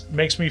it just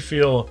makes me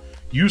feel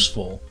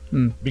useful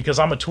because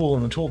I'm a tool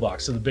in the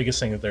toolbox of the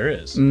biggest thing that there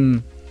is.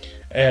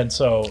 And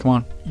so, come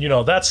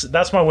on,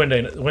 that's my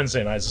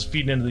Wednesday nights is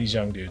feeding into these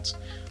young dudes.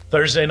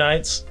 Thursday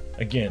nights,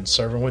 again,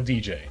 serving with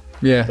DJ.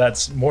 Yeah,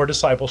 that's more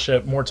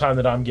discipleship, more time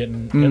that I'm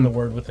getting in the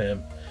Word with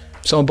him.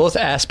 So in both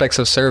aspects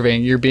of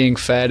serving, you're being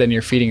fed and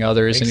you're feeding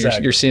others, exactly.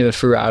 and you're seeing the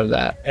fruit out of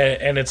that.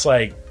 And it's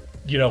like,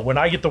 when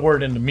I get the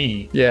Word into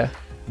me,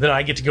 then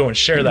I get to go and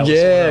share that with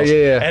someone else.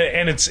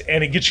 Yeah.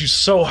 And it gets you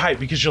so hyped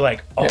because you're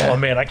like, oh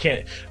man, I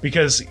can't,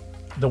 because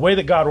the way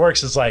that God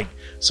works is like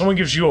someone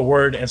gives you a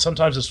word and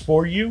sometimes it's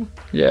for you,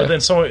 but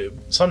then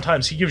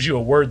sometimes he gives you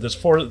a word that's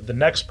for the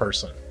next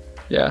person.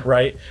 Yeah.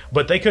 Right?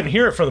 But they couldn't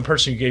hear it from the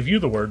person who gave you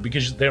the word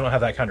because they don't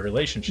have that kind of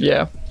relationship.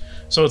 Yeah.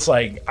 So it's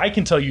like I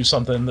can tell you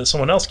something that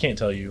someone else can't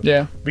tell you.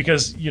 Yeah.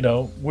 Because,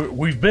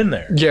 we've been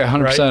there. Yeah,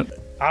 100%. Right?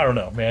 I don't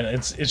know, man.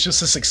 It's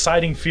just this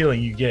exciting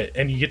feeling you get,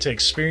 and you get to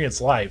experience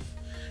life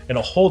in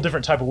a whole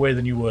different type of way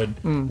than you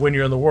would when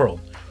you're in the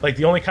world. Like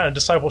the only kind of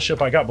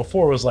discipleship I got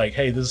before was like,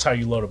 hey, this is how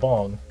you load a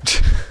bong.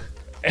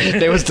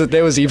 there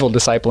was evil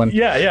discipling.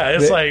 Yeah,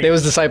 it's there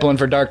was discipling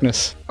for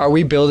darkness. Are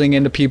we building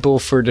into people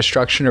for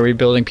destruction, or are we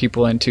building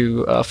people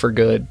into for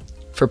good,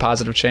 for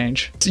positive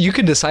change? So you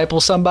can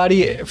disciple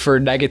somebody for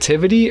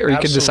negativity, or you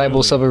can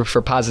disciple somebody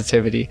for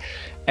positivity.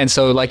 And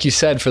so, like you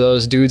said, for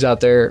those dudes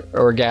out there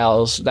or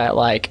gals that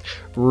like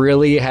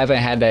really haven't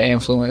had that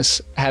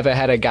influence, haven't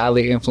had a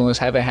godly influence,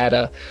 haven't had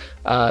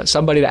a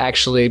somebody to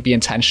actually be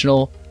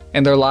intentional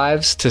in their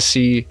lives to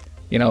see,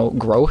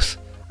 growth.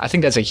 I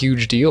think that's a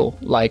huge deal.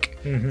 Like,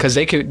 because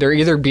they're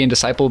either being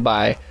discipled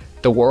by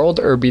the world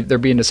or they're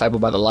being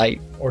discipled by the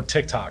light. Or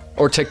TikTok.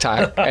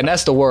 And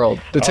that's the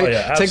world.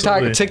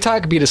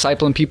 TikTok be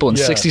discipling people in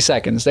 60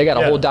 seconds. They got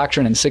a whole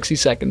doctrine in 60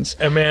 seconds.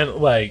 And man,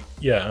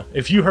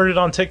 if you heard it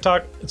on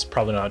TikTok, it's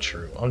probably not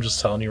true. I'm just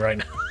telling you right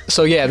now.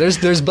 So yeah,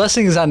 there's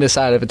blessings on this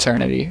side of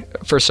eternity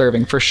for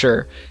serving, for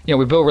sure.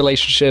 We build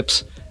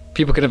relationships.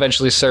 People can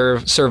eventually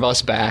serve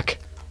us back.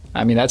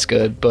 I mean, that's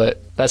good,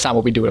 but that's not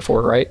what we do it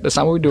for, right? That's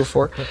not what we do it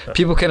for.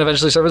 People can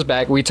eventually serve us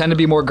back. We tend to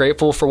be more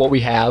grateful for what we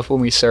have when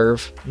we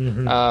serve.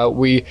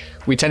 We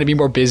tend to be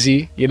more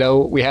busy.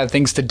 We have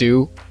things to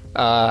do.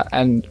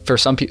 And for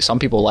some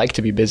people like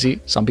to be busy.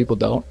 Some people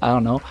don't. I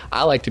don't know.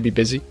 I like to be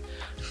busy.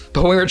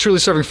 But when we're truly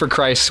serving for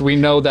Christ, we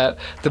know that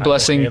the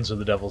blessing. Hands are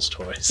the devil's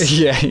toys.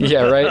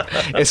 Yeah, right.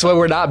 It's when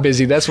we're not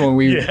busy. That's when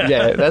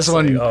that's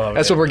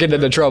when we're getting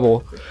into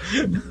trouble.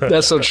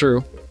 That's so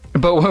true.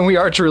 But when we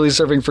are truly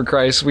serving for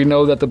Christ, we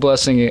know that the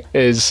blessing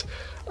is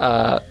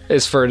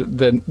for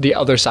the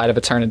other side of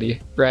eternity,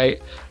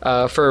 right?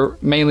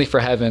 Mainly for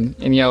heaven.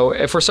 And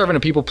if we're serving a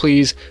people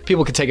please,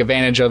 people can take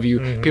advantage of you.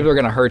 People are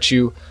going to hurt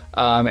you,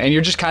 and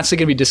you're just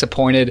constantly going to be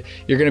disappointed.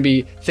 You're going to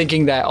be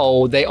thinking that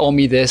they owe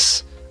me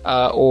this,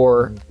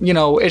 or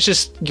it's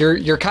just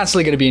you're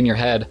constantly going to be in your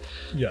head.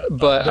 Yeah,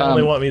 but they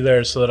only want me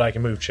there so that I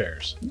can move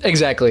chairs.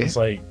 Exactly. It's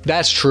like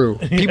that's true.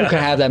 People can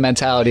have that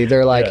mentality.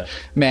 They're like,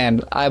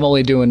 man, I'm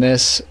only doing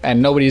this,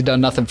 and nobody's done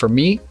nothing for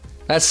me.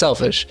 That's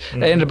selfish.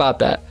 It ain't about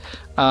that.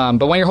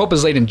 But when your hope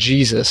is laid in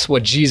Jesus,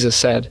 what Jesus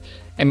said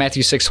in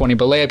Matthew 6:20,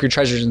 but lay up your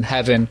treasures in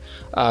heaven,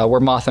 where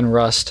moth and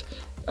rust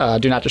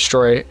do not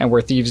destroy, and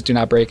where thieves do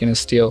not break in and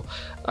steal.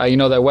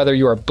 That whether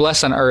you are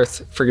blessed on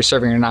earth for your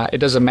serving or not, it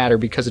doesn't matter,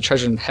 because the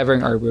treasures in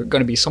heaven are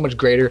going to be so much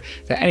greater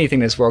than anything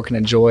this world can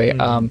enjoy.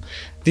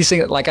 These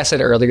things, like I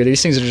said earlier,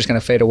 these things are just going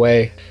to fade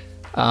away.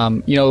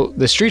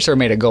 The streets are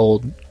made of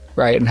gold,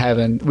 right? In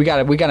heaven, we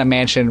got a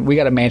mansion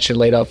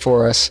laid up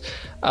for us,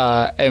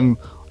 and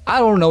I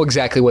don't know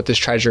exactly what this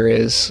treasure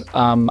is.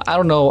 I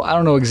don't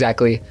know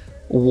exactly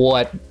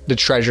what the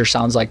treasure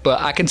sounds like,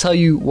 but I can tell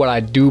you what I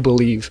do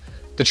believe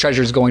the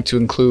treasure is going to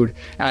include,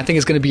 and I think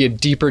it's going to be a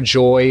deeper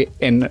joy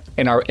in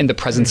the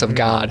presence of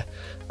God.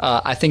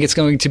 I think it's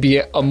going to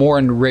be a more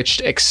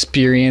enriched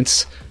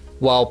experience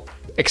while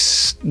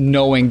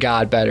knowing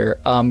God better,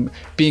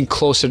 being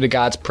closer to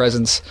God's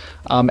presence,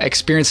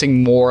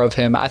 experiencing more of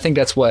Him. I think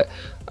that's what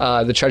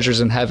the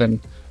treasures in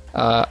heaven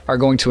are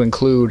going to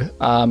include.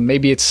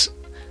 Maybe it's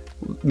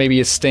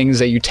things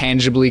that you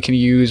tangibly can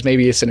use.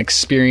 Maybe it's an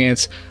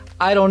experience.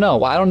 I don't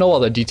know. I don't know all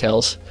the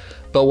details,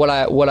 but what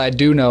I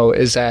do know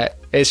is that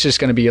it's just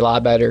going to be a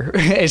lot better.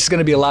 It's going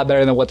to be a lot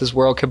better than what this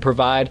world can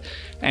provide.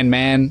 And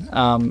man,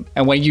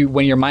 and when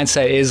your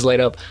mindset is laid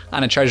up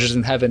on the treasures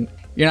in heaven,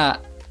 you're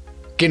not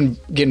getting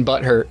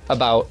butthurt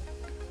about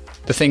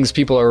the things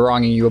people are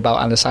wronging you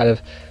about on the side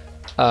of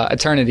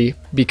eternity,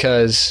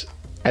 because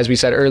as we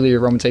said earlier,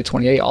 Romans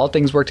 8:28, all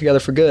things work together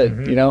for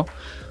good,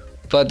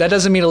 But that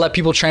doesn't mean to let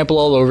people trample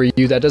all over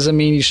you. That doesn't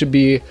mean you should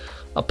be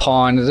a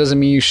pawn. It doesn't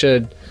mean you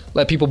should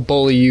let people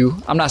bully you.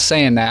 I'm not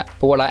saying that,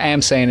 but what I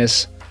am saying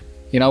is,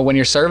 when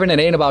you're serving, it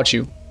ain't about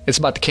you. It's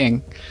about the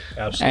king.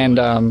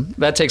 Absolutely. And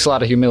that takes a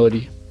lot of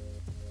humility.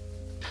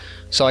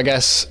 So I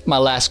guess my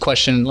last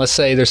question, let's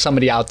say there's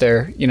somebody out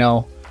there,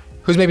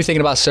 who's maybe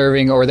thinking about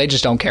serving, or they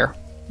just don't care.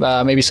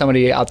 Maybe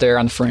somebody out there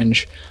on the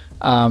fringe.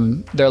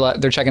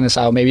 They're checking this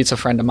out. Maybe it's a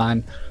friend of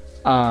mine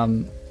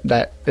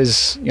that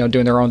is,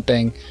 doing their own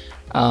thing.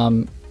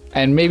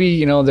 And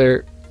maybe,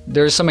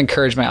 there's some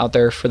encouragement out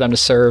there for them to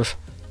serve.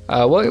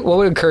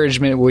 What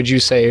encouragement would you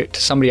say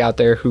to somebody out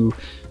there who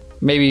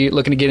maybe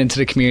looking to get into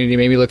the community,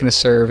 maybe looking to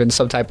serve in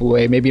some type of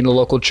way, maybe in a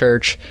local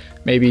church,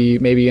 maybe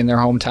in their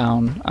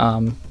hometown?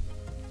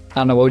 I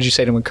don't know. What would you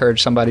say to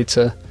encourage somebody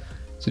to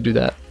do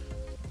that?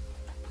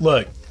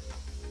 Look,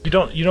 you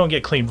don't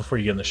get clean before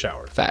you get in the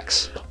shower.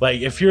 Facts.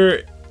 Like if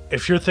you're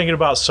thinking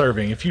about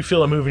serving, if you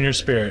feel a move in your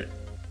spirit,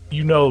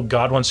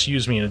 God wants to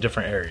use me in a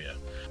different area,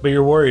 but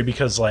you're worried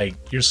because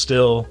you're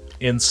still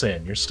in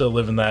sin, you're still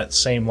living that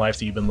same life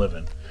that you've been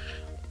living.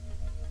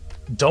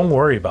 Don't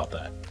worry about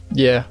that.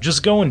 Yeah.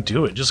 Just go and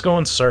do it. Just go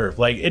and serve.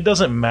 It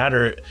doesn't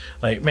matter.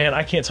 Man,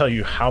 I can't tell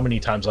you how many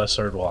times I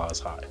served while I was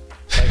high.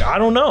 I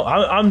don't know.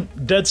 I'm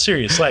dead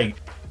serious. I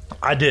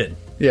did.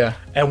 Yeah.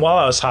 And while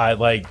I was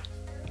high,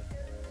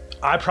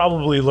 I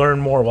probably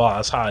learned more while I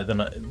was high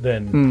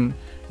than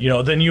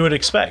you would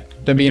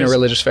expect. Than being a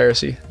religious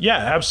Pharisee. Yeah,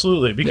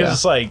 absolutely.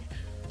 Because it's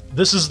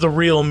this is the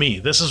real me.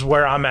 This is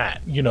where I'm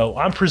at.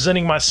 I'm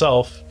presenting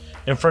myself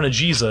in front of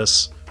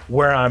Jesus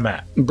where I'm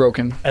at.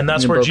 Broken. And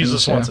that's where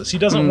Jesus wants us. He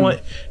doesn't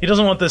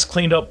want this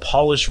cleaned up,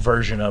 polished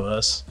version of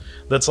us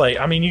that's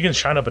you can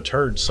shine up a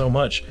turd so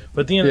much,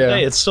 but at the end of the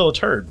day, it's still a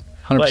turd.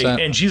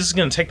 100%. And Jesus is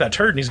going to take that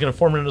turd and he's going to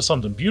form it into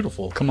something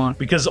beautiful. Come on.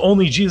 Because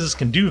only Jesus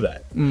can do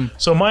that.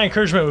 So my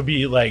encouragement would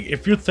be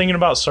if you're thinking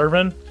about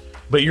serving,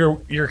 but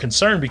you're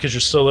concerned because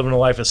you're still living a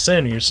life of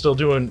sin, you're still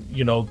doing,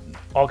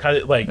 all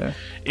kinds of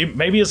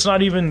maybe it's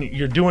not even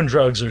you're doing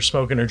drugs or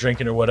smoking or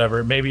drinking or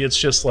whatever. Maybe it's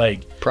just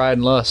pride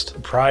and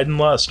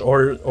lust,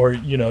 or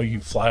you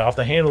fly off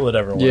the handle at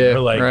everyone,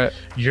 or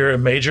you're a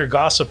major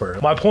gossiper.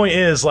 My point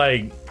is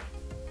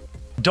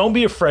don't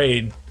be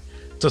afraid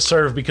to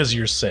serve because of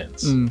your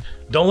sins.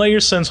 Don't let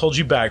your sins hold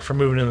you back from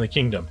moving into the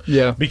kingdom.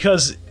 Yeah.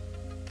 Because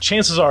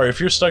chances are,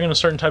 if you're stuck in a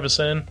certain type of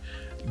sin,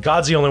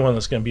 God's the only one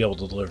that's going to be able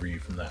to deliver you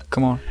from that.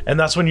 Come on. And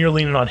that's when you're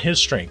leaning on his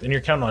strength and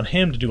you're counting on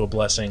him to do a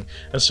blessing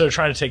instead of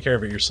trying to take care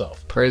of it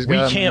yourself. Praise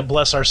God. We can't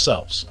bless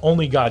ourselves.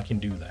 Only God can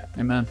do that.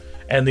 Amen.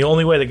 And the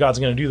only way that God's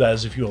going to do that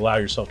is if you allow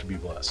yourself to be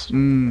blessed.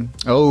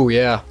 Oh,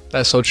 yeah.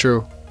 That's so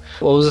true.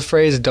 What was the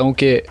phrase? Don't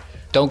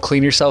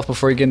clean yourself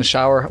before you get in the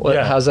shower.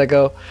 How's that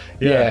go?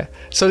 Yeah.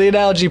 So the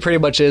analogy pretty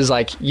much is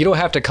you don't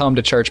have to come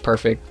to church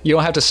perfect. You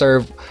don't have to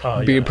serve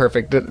being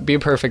perfect. Being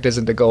perfect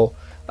isn't the goal.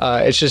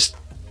 It's just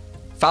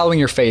following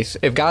your faith.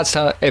 If God's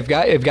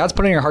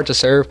putting in your heart to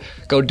serve,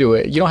 go do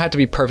it. You don't have to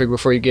be perfect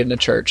before you get into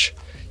church.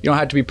 You don't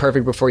have to be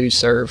perfect before you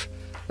serve.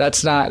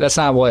 That's not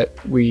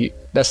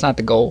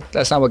the goal.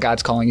 That's not what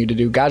God's calling you to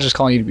do. God's just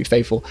calling you to be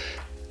faithful.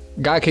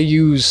 God could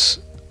use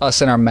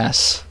us in our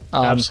mess.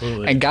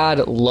 Absolutely. And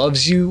God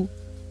loves you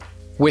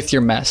with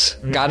your mess.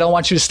 God don't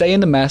want you to stay in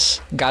the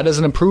mess. God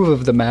doesn't approve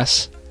of the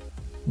mess,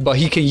 but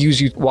he can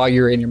use you while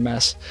you're in your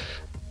mess.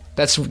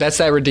 That's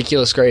that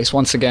ridiculous grace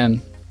once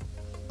again.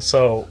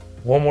 So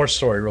one more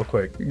story real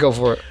quick. Go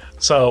for it.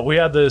 So we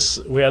had this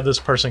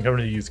person coming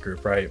to the youth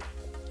group, right?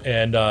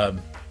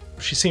 And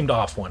she seemed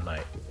off one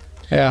night.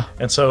 Yeah.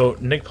 And so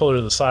Nick pulled her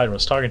to the side and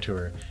was talking to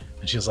her,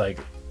 and she was like,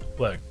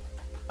 look,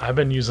 I've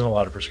been using a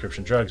lot of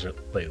prescription drugs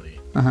lately.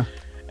 Uh-huh.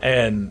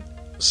 And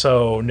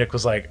so Nick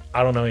was like,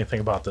 I don't know anything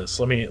about this.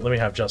 Let me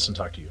have Justin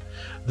talk to you.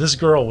 This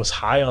girl was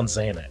high on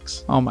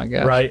Xanax. Oh my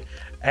gosh. Right?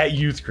 At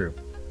youth group.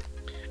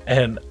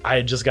 And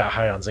I just got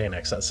high on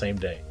Xanax that same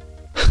day.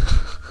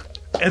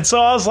 And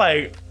so I was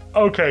like,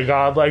 okay,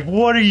 God,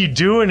 what are you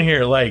doing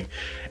here?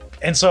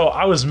 And so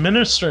I was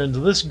ministering to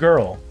this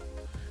girl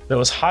that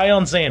was high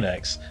on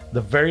Xanax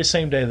the very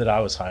same day that I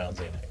was high on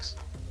Xanax.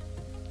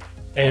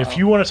 And if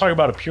you want to talk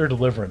about a pure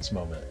deliverance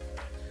moment,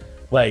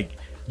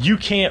 you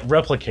can't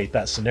replicate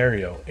that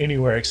scenario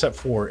anywhere except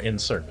for in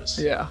service.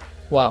 Yeah.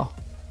 Wow.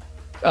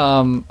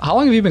 How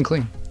long have you been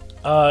clean?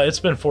 It's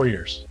been 4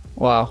 years.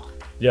 Wow.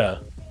 Yeah.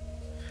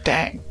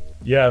 Dang.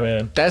 Yeah,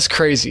 man. That's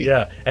crazy.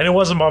 Yeah. And it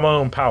wasn't by my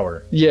own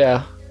power.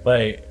 Yeah.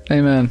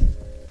 Amen.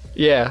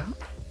 Yeah.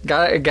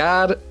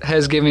 God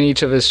has given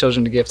each of his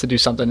children the gift to do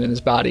something in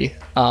his body.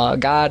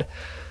 God,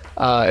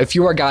 if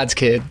you are God's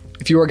kid,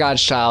 if you are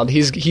God's child,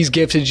 he's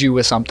gifted you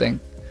with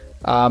something.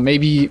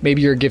 Maybe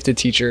you're a gifted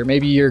teacher.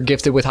 Maybe you're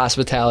gifted with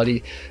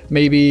hospitality.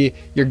 Maybe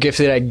you're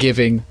gifted at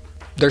giving.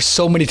 There's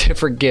so many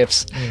different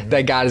gifts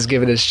that God has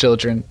given his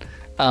children.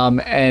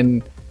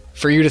 And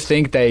for you to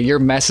think that your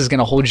mess is going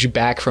to hold you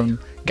back from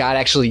God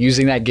actually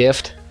using that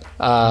gift,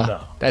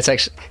 no. That's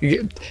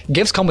actually,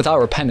 gifts come without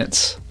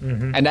repentance.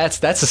 And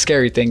that's a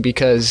scary thing,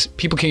 because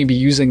people can be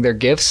using their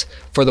gifts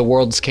for the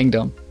world's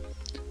kingdom.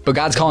 But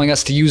God's calling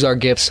us to use our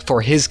gifts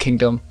for his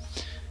kingdom.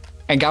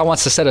 And God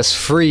wants to set us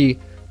free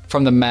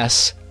from the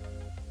mess.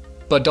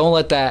 But don't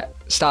let that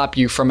stop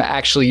you from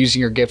actually using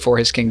your gift for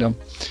his kingdom.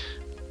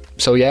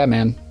 So yeah,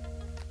 man.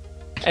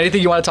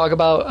 Anything you want to talk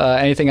about?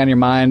 Anything on your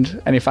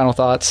mind? Any final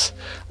thoughts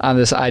on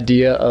this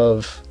idea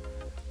of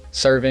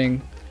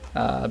serving,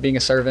 being a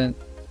servant?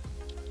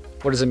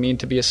 What does it mean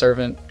to be a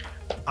servant?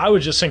 I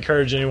would just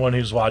encourage anyone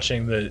who's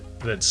watching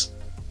that's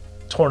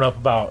torn up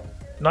about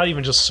not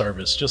even just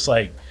service, just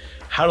like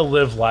how to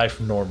live life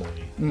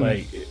normally.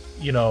 Like,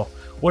 you know,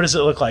 what does it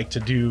look like to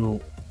do,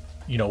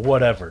 you know,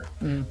 whatever.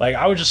 Like,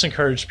 I would just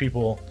encourage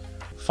people,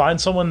 find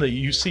someone that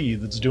you see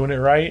that's doing it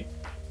right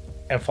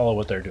and follow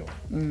what they're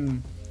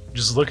doing.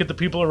 Just look at the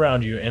people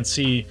around you and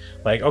see,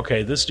 like,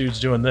 okay, this dude's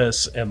doing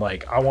this, and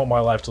like, I want my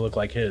life to look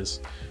like his.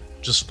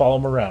 Just follow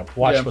them around,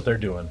 watch what they're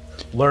doing,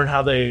 learn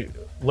how they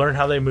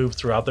move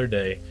throughout their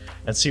day,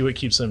 and see what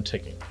keeps them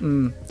ticking.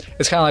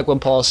 It's kind of like when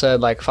Paul said,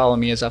 like, follow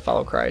me as I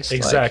follow Christ.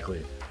 Exactly.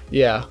 Like,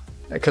 yeah,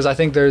 because I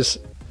think there's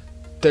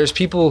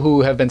people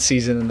who have been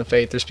seasoned in the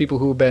faith. There's people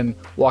who've been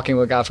walking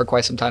with God for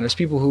quite some time. There's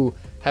people who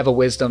have a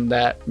wisdom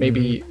that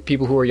maybe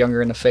people who are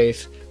younger in the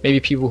faith,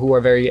 maybe people who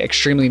are very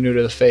extremely new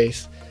to the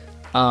faith,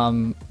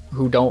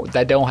 who don't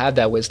have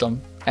that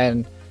wisdom,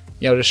 and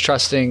you know, just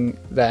trusting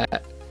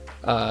that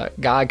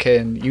God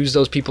can use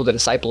those people to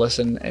disciple us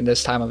in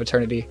this time of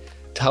eternity,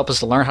 to help us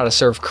to learn how to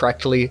serve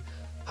correctly,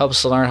 help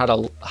us to learn how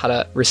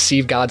to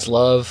receive God's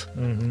love,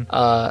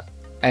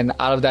 and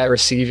out of that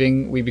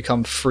receiving, we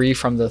become free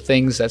from the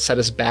things that set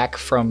us back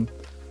from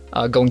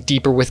going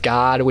deeper with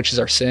God, which is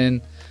our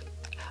sin.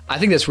 I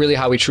think that's really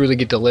how we truly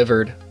get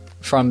delivered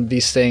from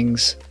these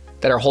things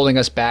that are holding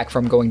us back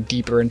from going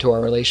deeper into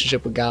our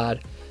relationship with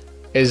God,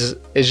 is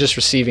just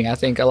receiving. I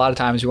think a lot of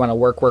times we want to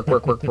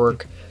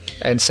work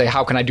and say,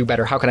 how can I do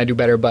better? How can I do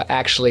better? But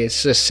actually,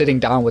 it's just sitting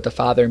down with the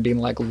Father and being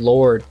like,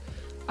 Lord,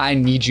 I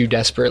need you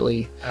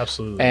desperately.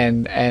 Absolutely.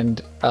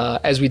 And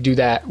as we do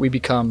that, we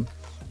become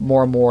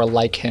more and more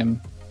like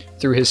him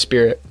through his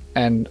Spirit.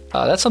 And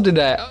that's something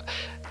that,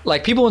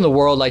 like, people in the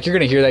world, like, you're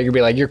going to hear that, you're going to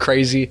be like, you're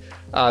crazy.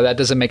 That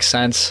doesn't make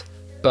sense.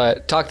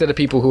 But talk to the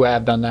people who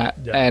have done that.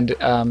 Yeah.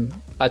 And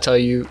I tell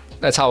you,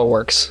 that's how it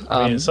works.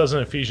 I mean, it says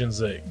in Ephesians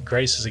that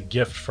grace is a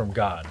gift from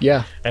God.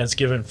 Yeah. And it's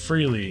given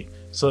freely,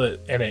 so that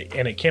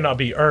and it cannot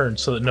be earned,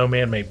 so that no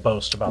man may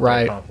boast about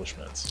their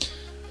accomplishments.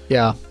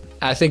 Yeah.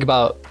 I think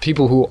about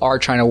people who are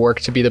trying to work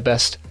to be the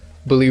best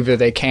believer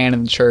they can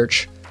in the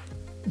church.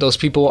 Those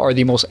people are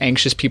the most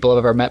anxious people I've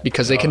ever met,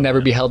 because they can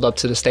never be held up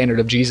to the standard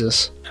of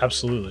Jesus.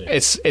 Absolutely.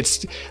 It's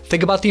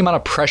think about the amount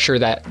of pressure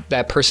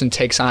that person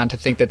takes on to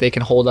think that they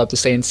can hold up the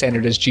same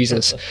standard as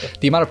Jesus.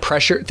 The amount of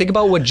pressure. Think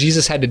about what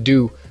Jesus had to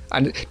do.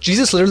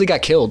 Jesus literally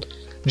got killed.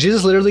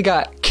 Jesus literally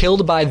got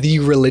killed by the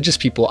religious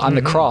people on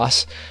the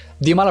cross.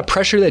 The amount of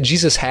pressure that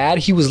Jesus had,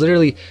 he was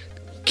literally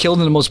killed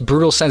in the most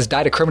brutal sense,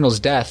 died a criminal's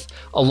death,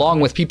 along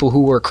with people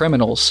who were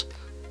criminals.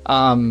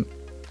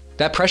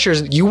 That pressure,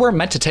 you weren't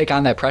meant to take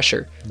on that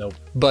pressure. Nope.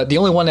 But the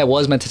only one that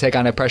was meant to take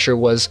on that pressure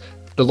was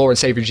the Lord and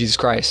Savior Jesus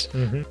Christ,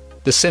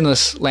 the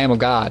sinless Lamb of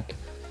God.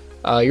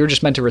 You're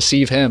just meant to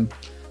receive him,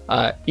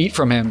 eat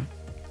from him.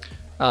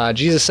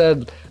 Jesus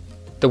said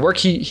the work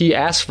he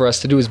asked for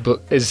us to do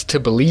is to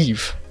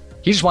believe.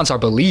 He just wants our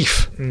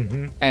belief.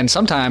 And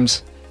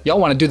sometimes y'all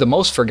want to do the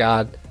most for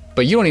God,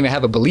 but you don't even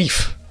have a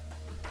belief.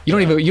 You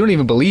don't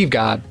even believe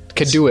God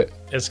could do it.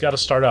 It's got to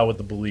start out with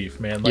the belief,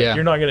 man. Like,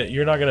 you're not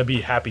gonna be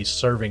happy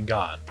serving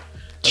God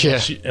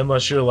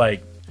unless you're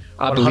like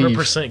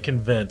 100%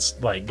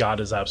 convinced like God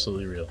is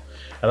absolutely real.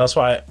 And that's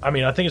why, I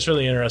mean, I think it's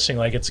really interesting.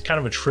 Like, it's kind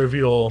of a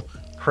trivial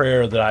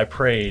prayer that I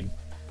prayed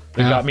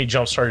that got me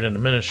jump started into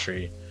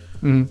ministry,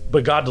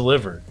 but God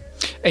delivered.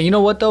 And you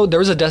know what, though? There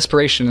was a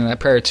desperation in that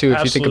prayer too.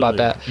 If you think about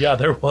that, yeah,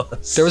 there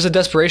was. There was a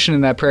desperation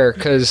in that prayer,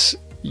 because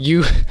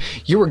you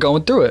were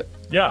going through it.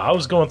 Yeah, I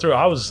was going through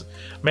it.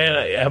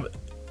 Man,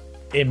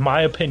 in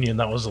my opinion,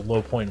 that was a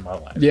low point in my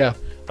life. Yeah.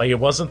 Like, it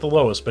wasn't the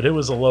lowest, but it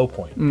was a low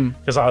point,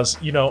 because I was,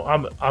 you know,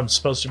 I'm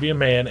supposed to be a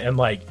man, and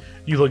like,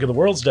 you look at the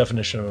world's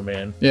definition of a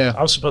man. Yeah.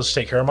 I'm supposed to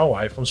take care of my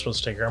wife. I'm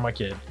supposed to take care of my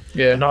kid.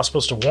 Yeah. I'm not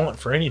supposed to want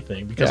for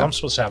anything, because I'm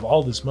supposed to have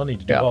all this money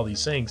to do all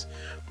these things,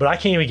 but I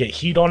can't even get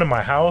heat on in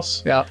my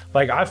house. Yeah.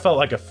 Like, I felt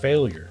like a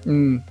failure.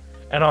 And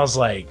I was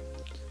like,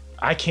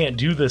 I can't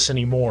do this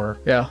anymore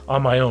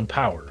on my own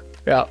power.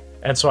 Yeah.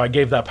 And so I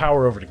gave that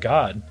power over to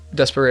God.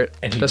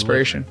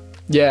 Desperation.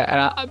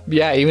 Yeah, and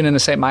even in the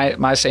same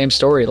my same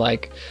story,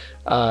 like,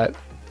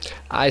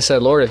 I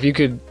said, Lord, if you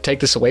could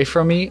take this away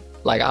from me,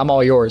 like, I'm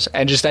all yours.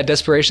 And just that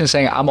desperation,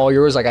 saying I'm all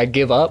yours, like, I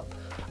give up.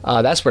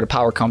 That's where the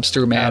power comes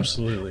through, man.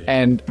 Absolutely.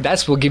 And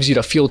that's what gives you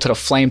the fuel to the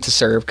flame to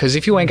serve. Because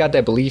if you ain't got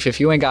that belief, if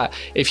you ain't got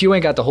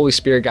the Holy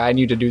Spirit guiding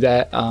you to do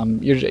that,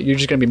 you're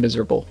just gonna be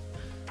miserable.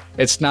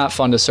 It's not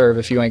fun to serve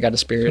if you ain't got a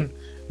spirit.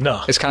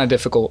 No, it's kind of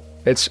difficult.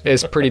 It's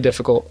pretty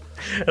difficult.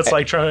 It's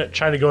like trying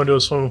to go into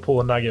a swimming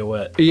pool and not get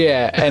wet.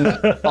 Yeah, and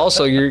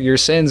also your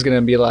sin's gonna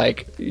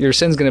make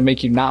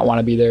you not want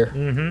to be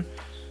there.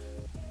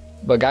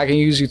 But God can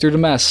use you through the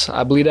mess.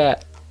 I believe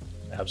that.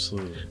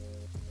 Absolutely.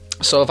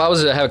 So if I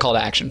was to have a call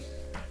to action,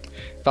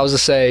 if I was to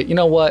say, you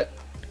know what,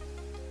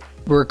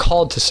 we're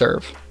called to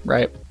serve,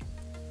 right?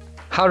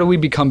 How do we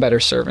become better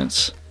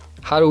servants?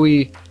 how do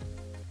we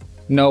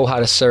know how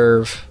to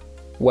serve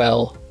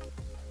well?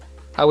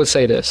 I would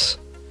say this.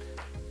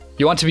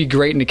 You want to be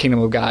great in the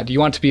kingdom of God. You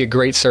want to be a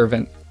great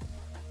servant.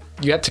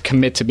 You have to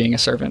commit to being a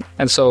servant.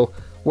 And so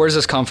where does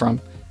this come from?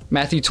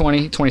 Matthew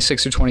 20,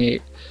 26 through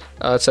 28.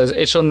 It says,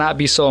 "It shall not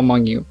be so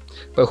among you,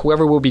 but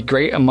whoever will be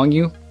great among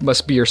you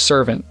must be your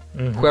servant.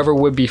 Whoever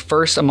would be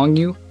first among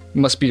you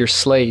must be your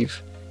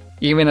slave.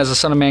 Even as the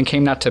Son of Man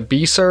came not to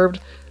be served,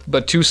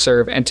 but to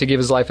serve and to give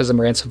his life as a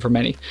ransom for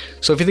many."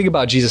 So if you think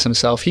about Jesus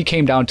himself, he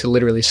came down to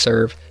literally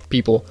serve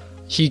people.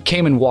 He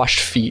came and washed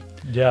feet.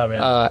 Yeah,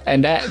 man.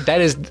 And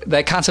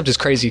that concept is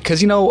crazy.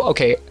 Because,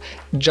 okay,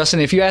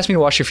 Justin, if you asked me to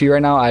wash your feet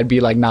right now, I'd be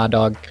like, nah,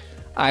 dog,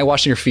 I ain't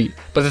washing your feet.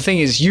 But the thing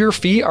is, your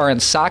feet are in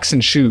socks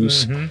and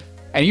shoes.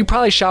 And you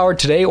probably showered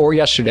today or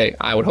yesterday,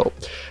 I would hope.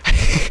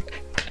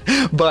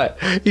 But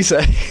he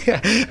said,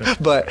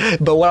 but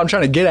what I'm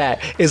trying to get at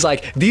is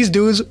like these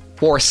dudes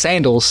wore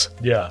sandals.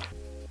 Yeah.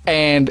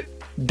 And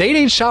they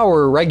didn't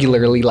shower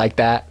regularly like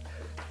that.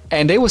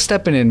 And they was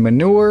stepping in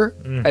manure,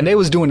 and they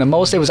was doing the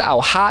most. They was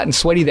out hot and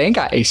sweaty. They ain't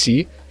got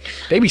AC.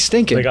 They be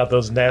stinking. They got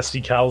those nasty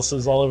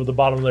calluses all over the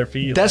bottom of their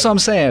feet. That's what I'm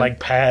saying.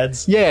 Like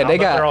pads. Yeah,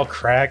 they're all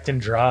cracked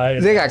and dry.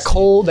 They got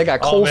cold. They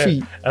got cold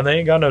feet. And they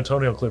ain't got no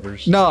toenail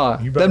clippers. Nah,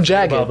 you better them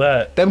jagged. about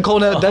that. Them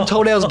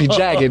toenails be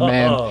jagged,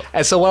 man.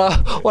 And so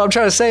what I'm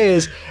trying to say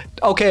is,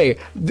 okay,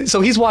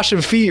 so he's washing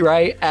feet,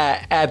 right,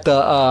 at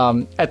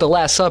the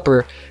Last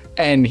Supper,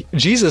 and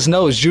Jesus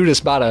knows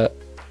Judas about to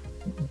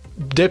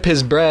dip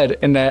his bread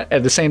in that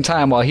at the same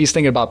time while he's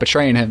thinking about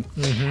betraying him.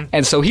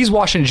 And so he's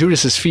washing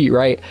Judas's feet,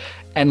 right?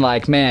 And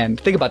like, man,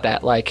 think about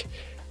that. Like,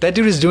 that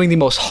dude is doing the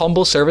most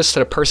humble service to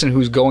the person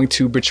who's going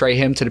to betray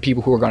him, to the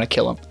people who are going to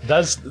kill him.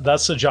 That's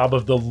the job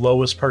of the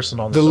lowest person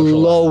on the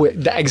social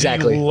ladder.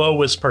 Exactly. The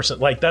lowest person.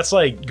 Like, that's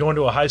like going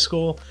to a high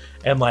school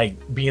and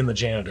like being the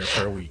janitor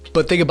for a week.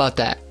 But think about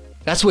that.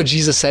 That's what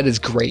Jesus said is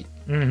great.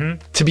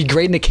 To be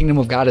great in the kingdom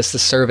of God is to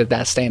serve at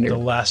that standard. The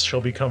last shall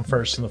become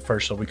first, and the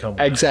first shall become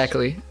last.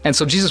 Exactly. And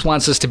so Jesus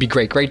wants us to be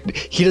great.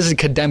 He doesn't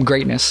condemn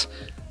greatness,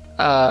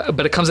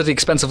 but it comes at the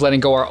expense of letting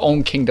go our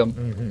own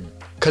kingdom.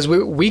 Because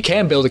we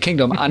can build a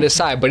kingdom on this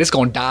side, but it's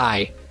going to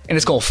die, and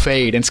it's going to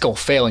fade, and it's going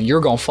to fail, and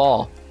you're going to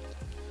fall.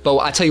 But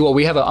I tell you what,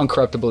 we have an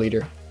uncorruptible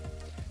leader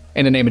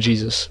in the name of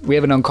Jesus. We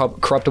have an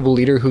uncorruptible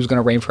leader who's going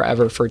to reign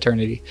forever, for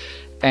eternity.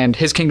 And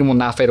his kingdom will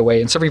not fade away.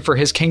 And serving for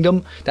his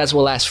kingdom, that's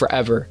what lasts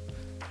forever.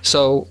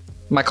 So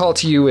my call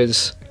to you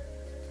is,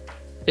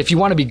 if you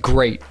want to be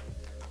great,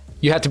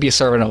 you have to be a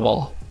servant of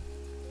all.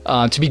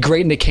 To be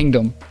great in the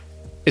kingdom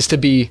is to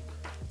be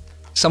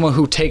someone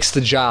who takes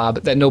the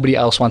job that nobody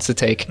else wants to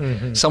take.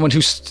 Someone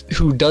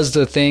who does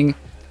the thing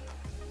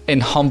in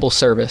humble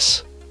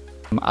service.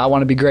 I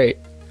want to be great,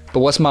 but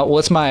what's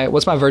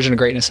my version of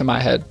greatness in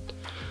my head?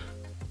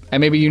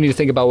 And maybe you need to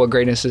think about what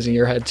greatness is in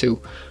your head too.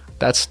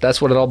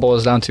 That's what it all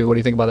boils down to. What do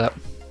you think about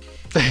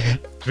that?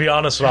 To be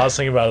honest, what I was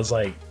thinking about is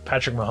like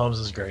Patrick Mahomes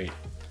is great.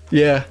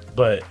 Yeah.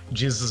 But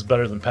Jesus is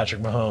better than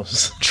Patrick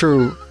Mahomes.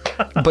 True.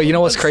 But you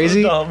know what's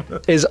crazy? So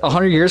is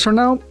 100 years from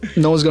now,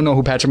 no one's going to know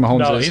who Patrick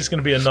Mahomes is. No, he's going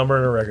to be a number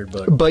in a record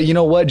book. But you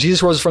know what?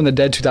 Jesus rose from the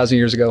dead 2,000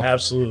 years ago.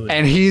 Absolutely.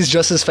 And he's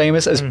just as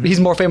famous as he's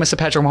more famous than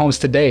Patrick Mahomes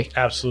today.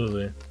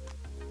 Absolutely.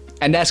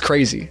 And that's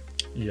crazy.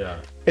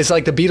 Yeah. It's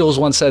like the Beatles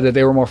once said that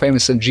they were more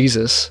famous than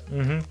Jesus.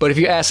 But if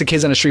you ask the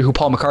kids on the street who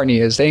Paul McCartney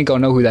is, they ain't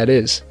going to know who that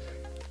is.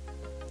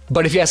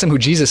 But if you ask them who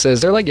Jesus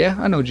is, they're like, yeah,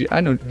 I know.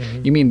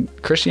 You mean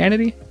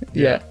Christianity?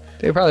 Yeah.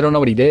 They probably don't know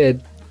what he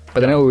did, but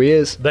they know who he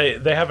is. They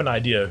have an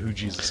idea who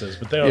Jesus is,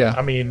 but they don't. Yeah.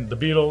 I mean, the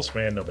Beatles,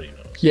 man, nobody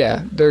knows.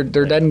 Yeah, they're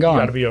dead and gone.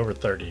 You got to be over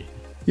 30.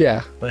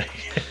 Yeah.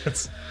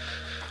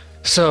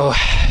 So,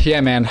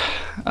 yeah, man,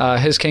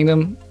 his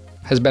kingdom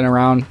has been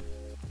around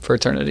for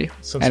eternity,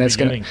 Since and the it's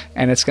beginning.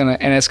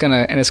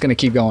 gonna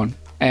keep going.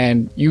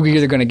 And you're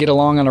either gonna get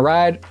along on the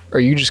ride, or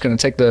you're just gonna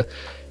take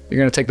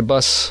the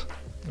bus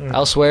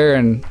elsewhere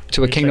and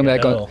to a kingdom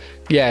that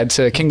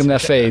to a kingdom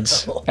that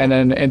fades, and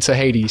then into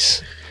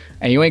Hades,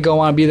 and you ain't gonna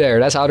want to be there.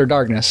 That's outer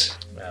darkness.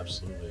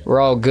 Absolutely. We're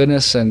all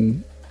goodness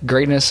and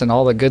greatness and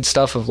all the good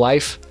stuff of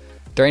life.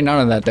 There ain't none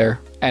of that there.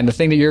 And the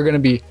thing that you're gonna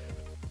be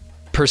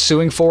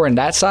pursuing for in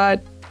that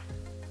side,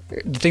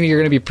 the thing that you're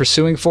going to be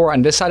pursuing for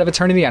on this side of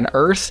eternity on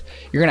earth,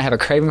 you're going to have a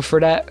craving for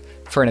that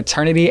for an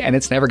eternity, and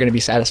it's never going to be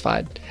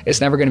satisfied.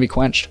 It's never going to be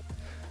quenched.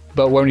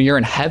 But when you're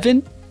in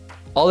heaven,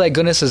 all that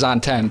goodness is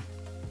on 10.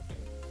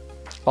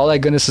 All that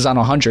goodness is on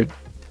 100.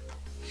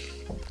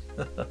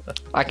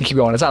 I can keep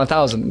going. It's on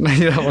 1,000.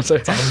 You know what I'm saying?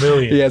 It's on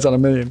 1,000,000. Yeah, it's on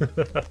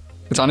 1,000,000.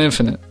 It's on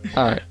infinite.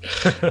 All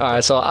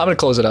right. So I'm going to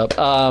close it up.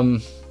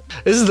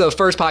 This is the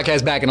first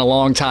podcast back in a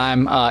long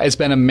time. It's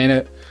been a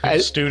minute.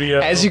 Studio.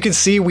 As you can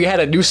see, we had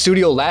a new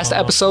studio last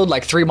episode,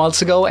 like 3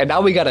 months ago, and now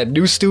we got a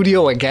new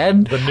studio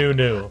again. The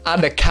new.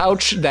 On the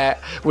couch that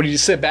when you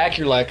sit back,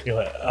 you're like, you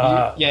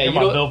yeah, you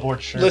my don't-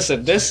 billboard shirt.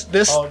 listen, this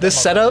my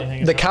setup,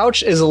 hanging the out.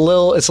 couch is a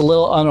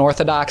little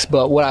unorthodox,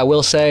 but what I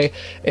will say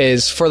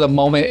is for the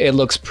moment, it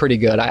looks pretty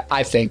good,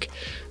 I think.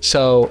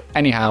 So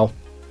anyhow,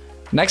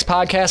 Next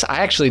podcast, I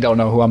actually don't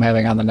know who I'm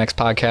having on the next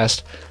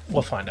podcast.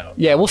 We'll find out.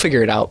 Yeah, we'll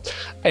figure it out.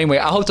 Anyway,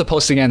 I hope to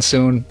post again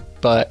soon,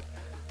 but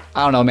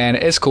I don't know, man.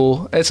 It's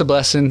cool. It's a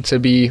blessing to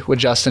be with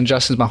Justin.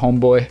 Justin's my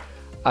homeboy.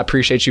 I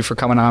appreciate you for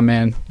coming on,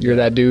 man. You're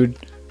that dude.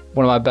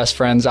 One of my best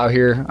friends out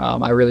here.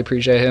 I really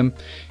appreciate him.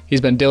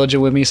 He's been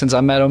diligent with me since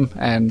I met him,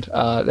 and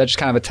that just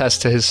kind of attests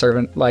to his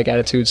servant-like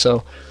attitude,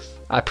 so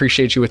I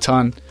appreciate you a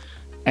ton.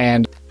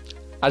 And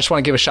I just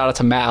want to give a shout-out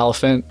to Matt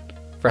Elephant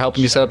for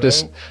helping me set up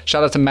this.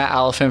 Shout out to Matt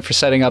Elephant for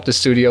setting up the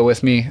studio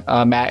with me.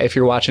 Matt, if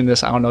you're watching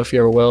this, I don't know if you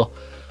ever will,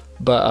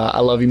 but I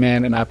love you,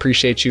 man, and I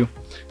appreciate you.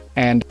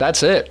 And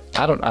that's it.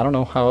 I don't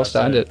know how else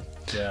to end it.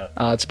 Yeah.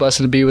 It's a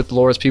blessing to be with the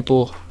Lord's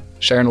people,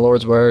 sharing the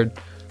Lord's word,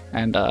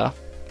 and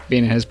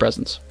being in his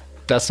presence.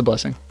 That's the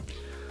blessing.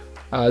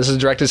 This is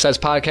Directed Sets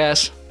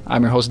Podcast.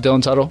 I'm your host,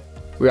 Dylan Tuttle.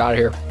 We're out of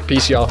here.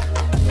 Peace, y'all.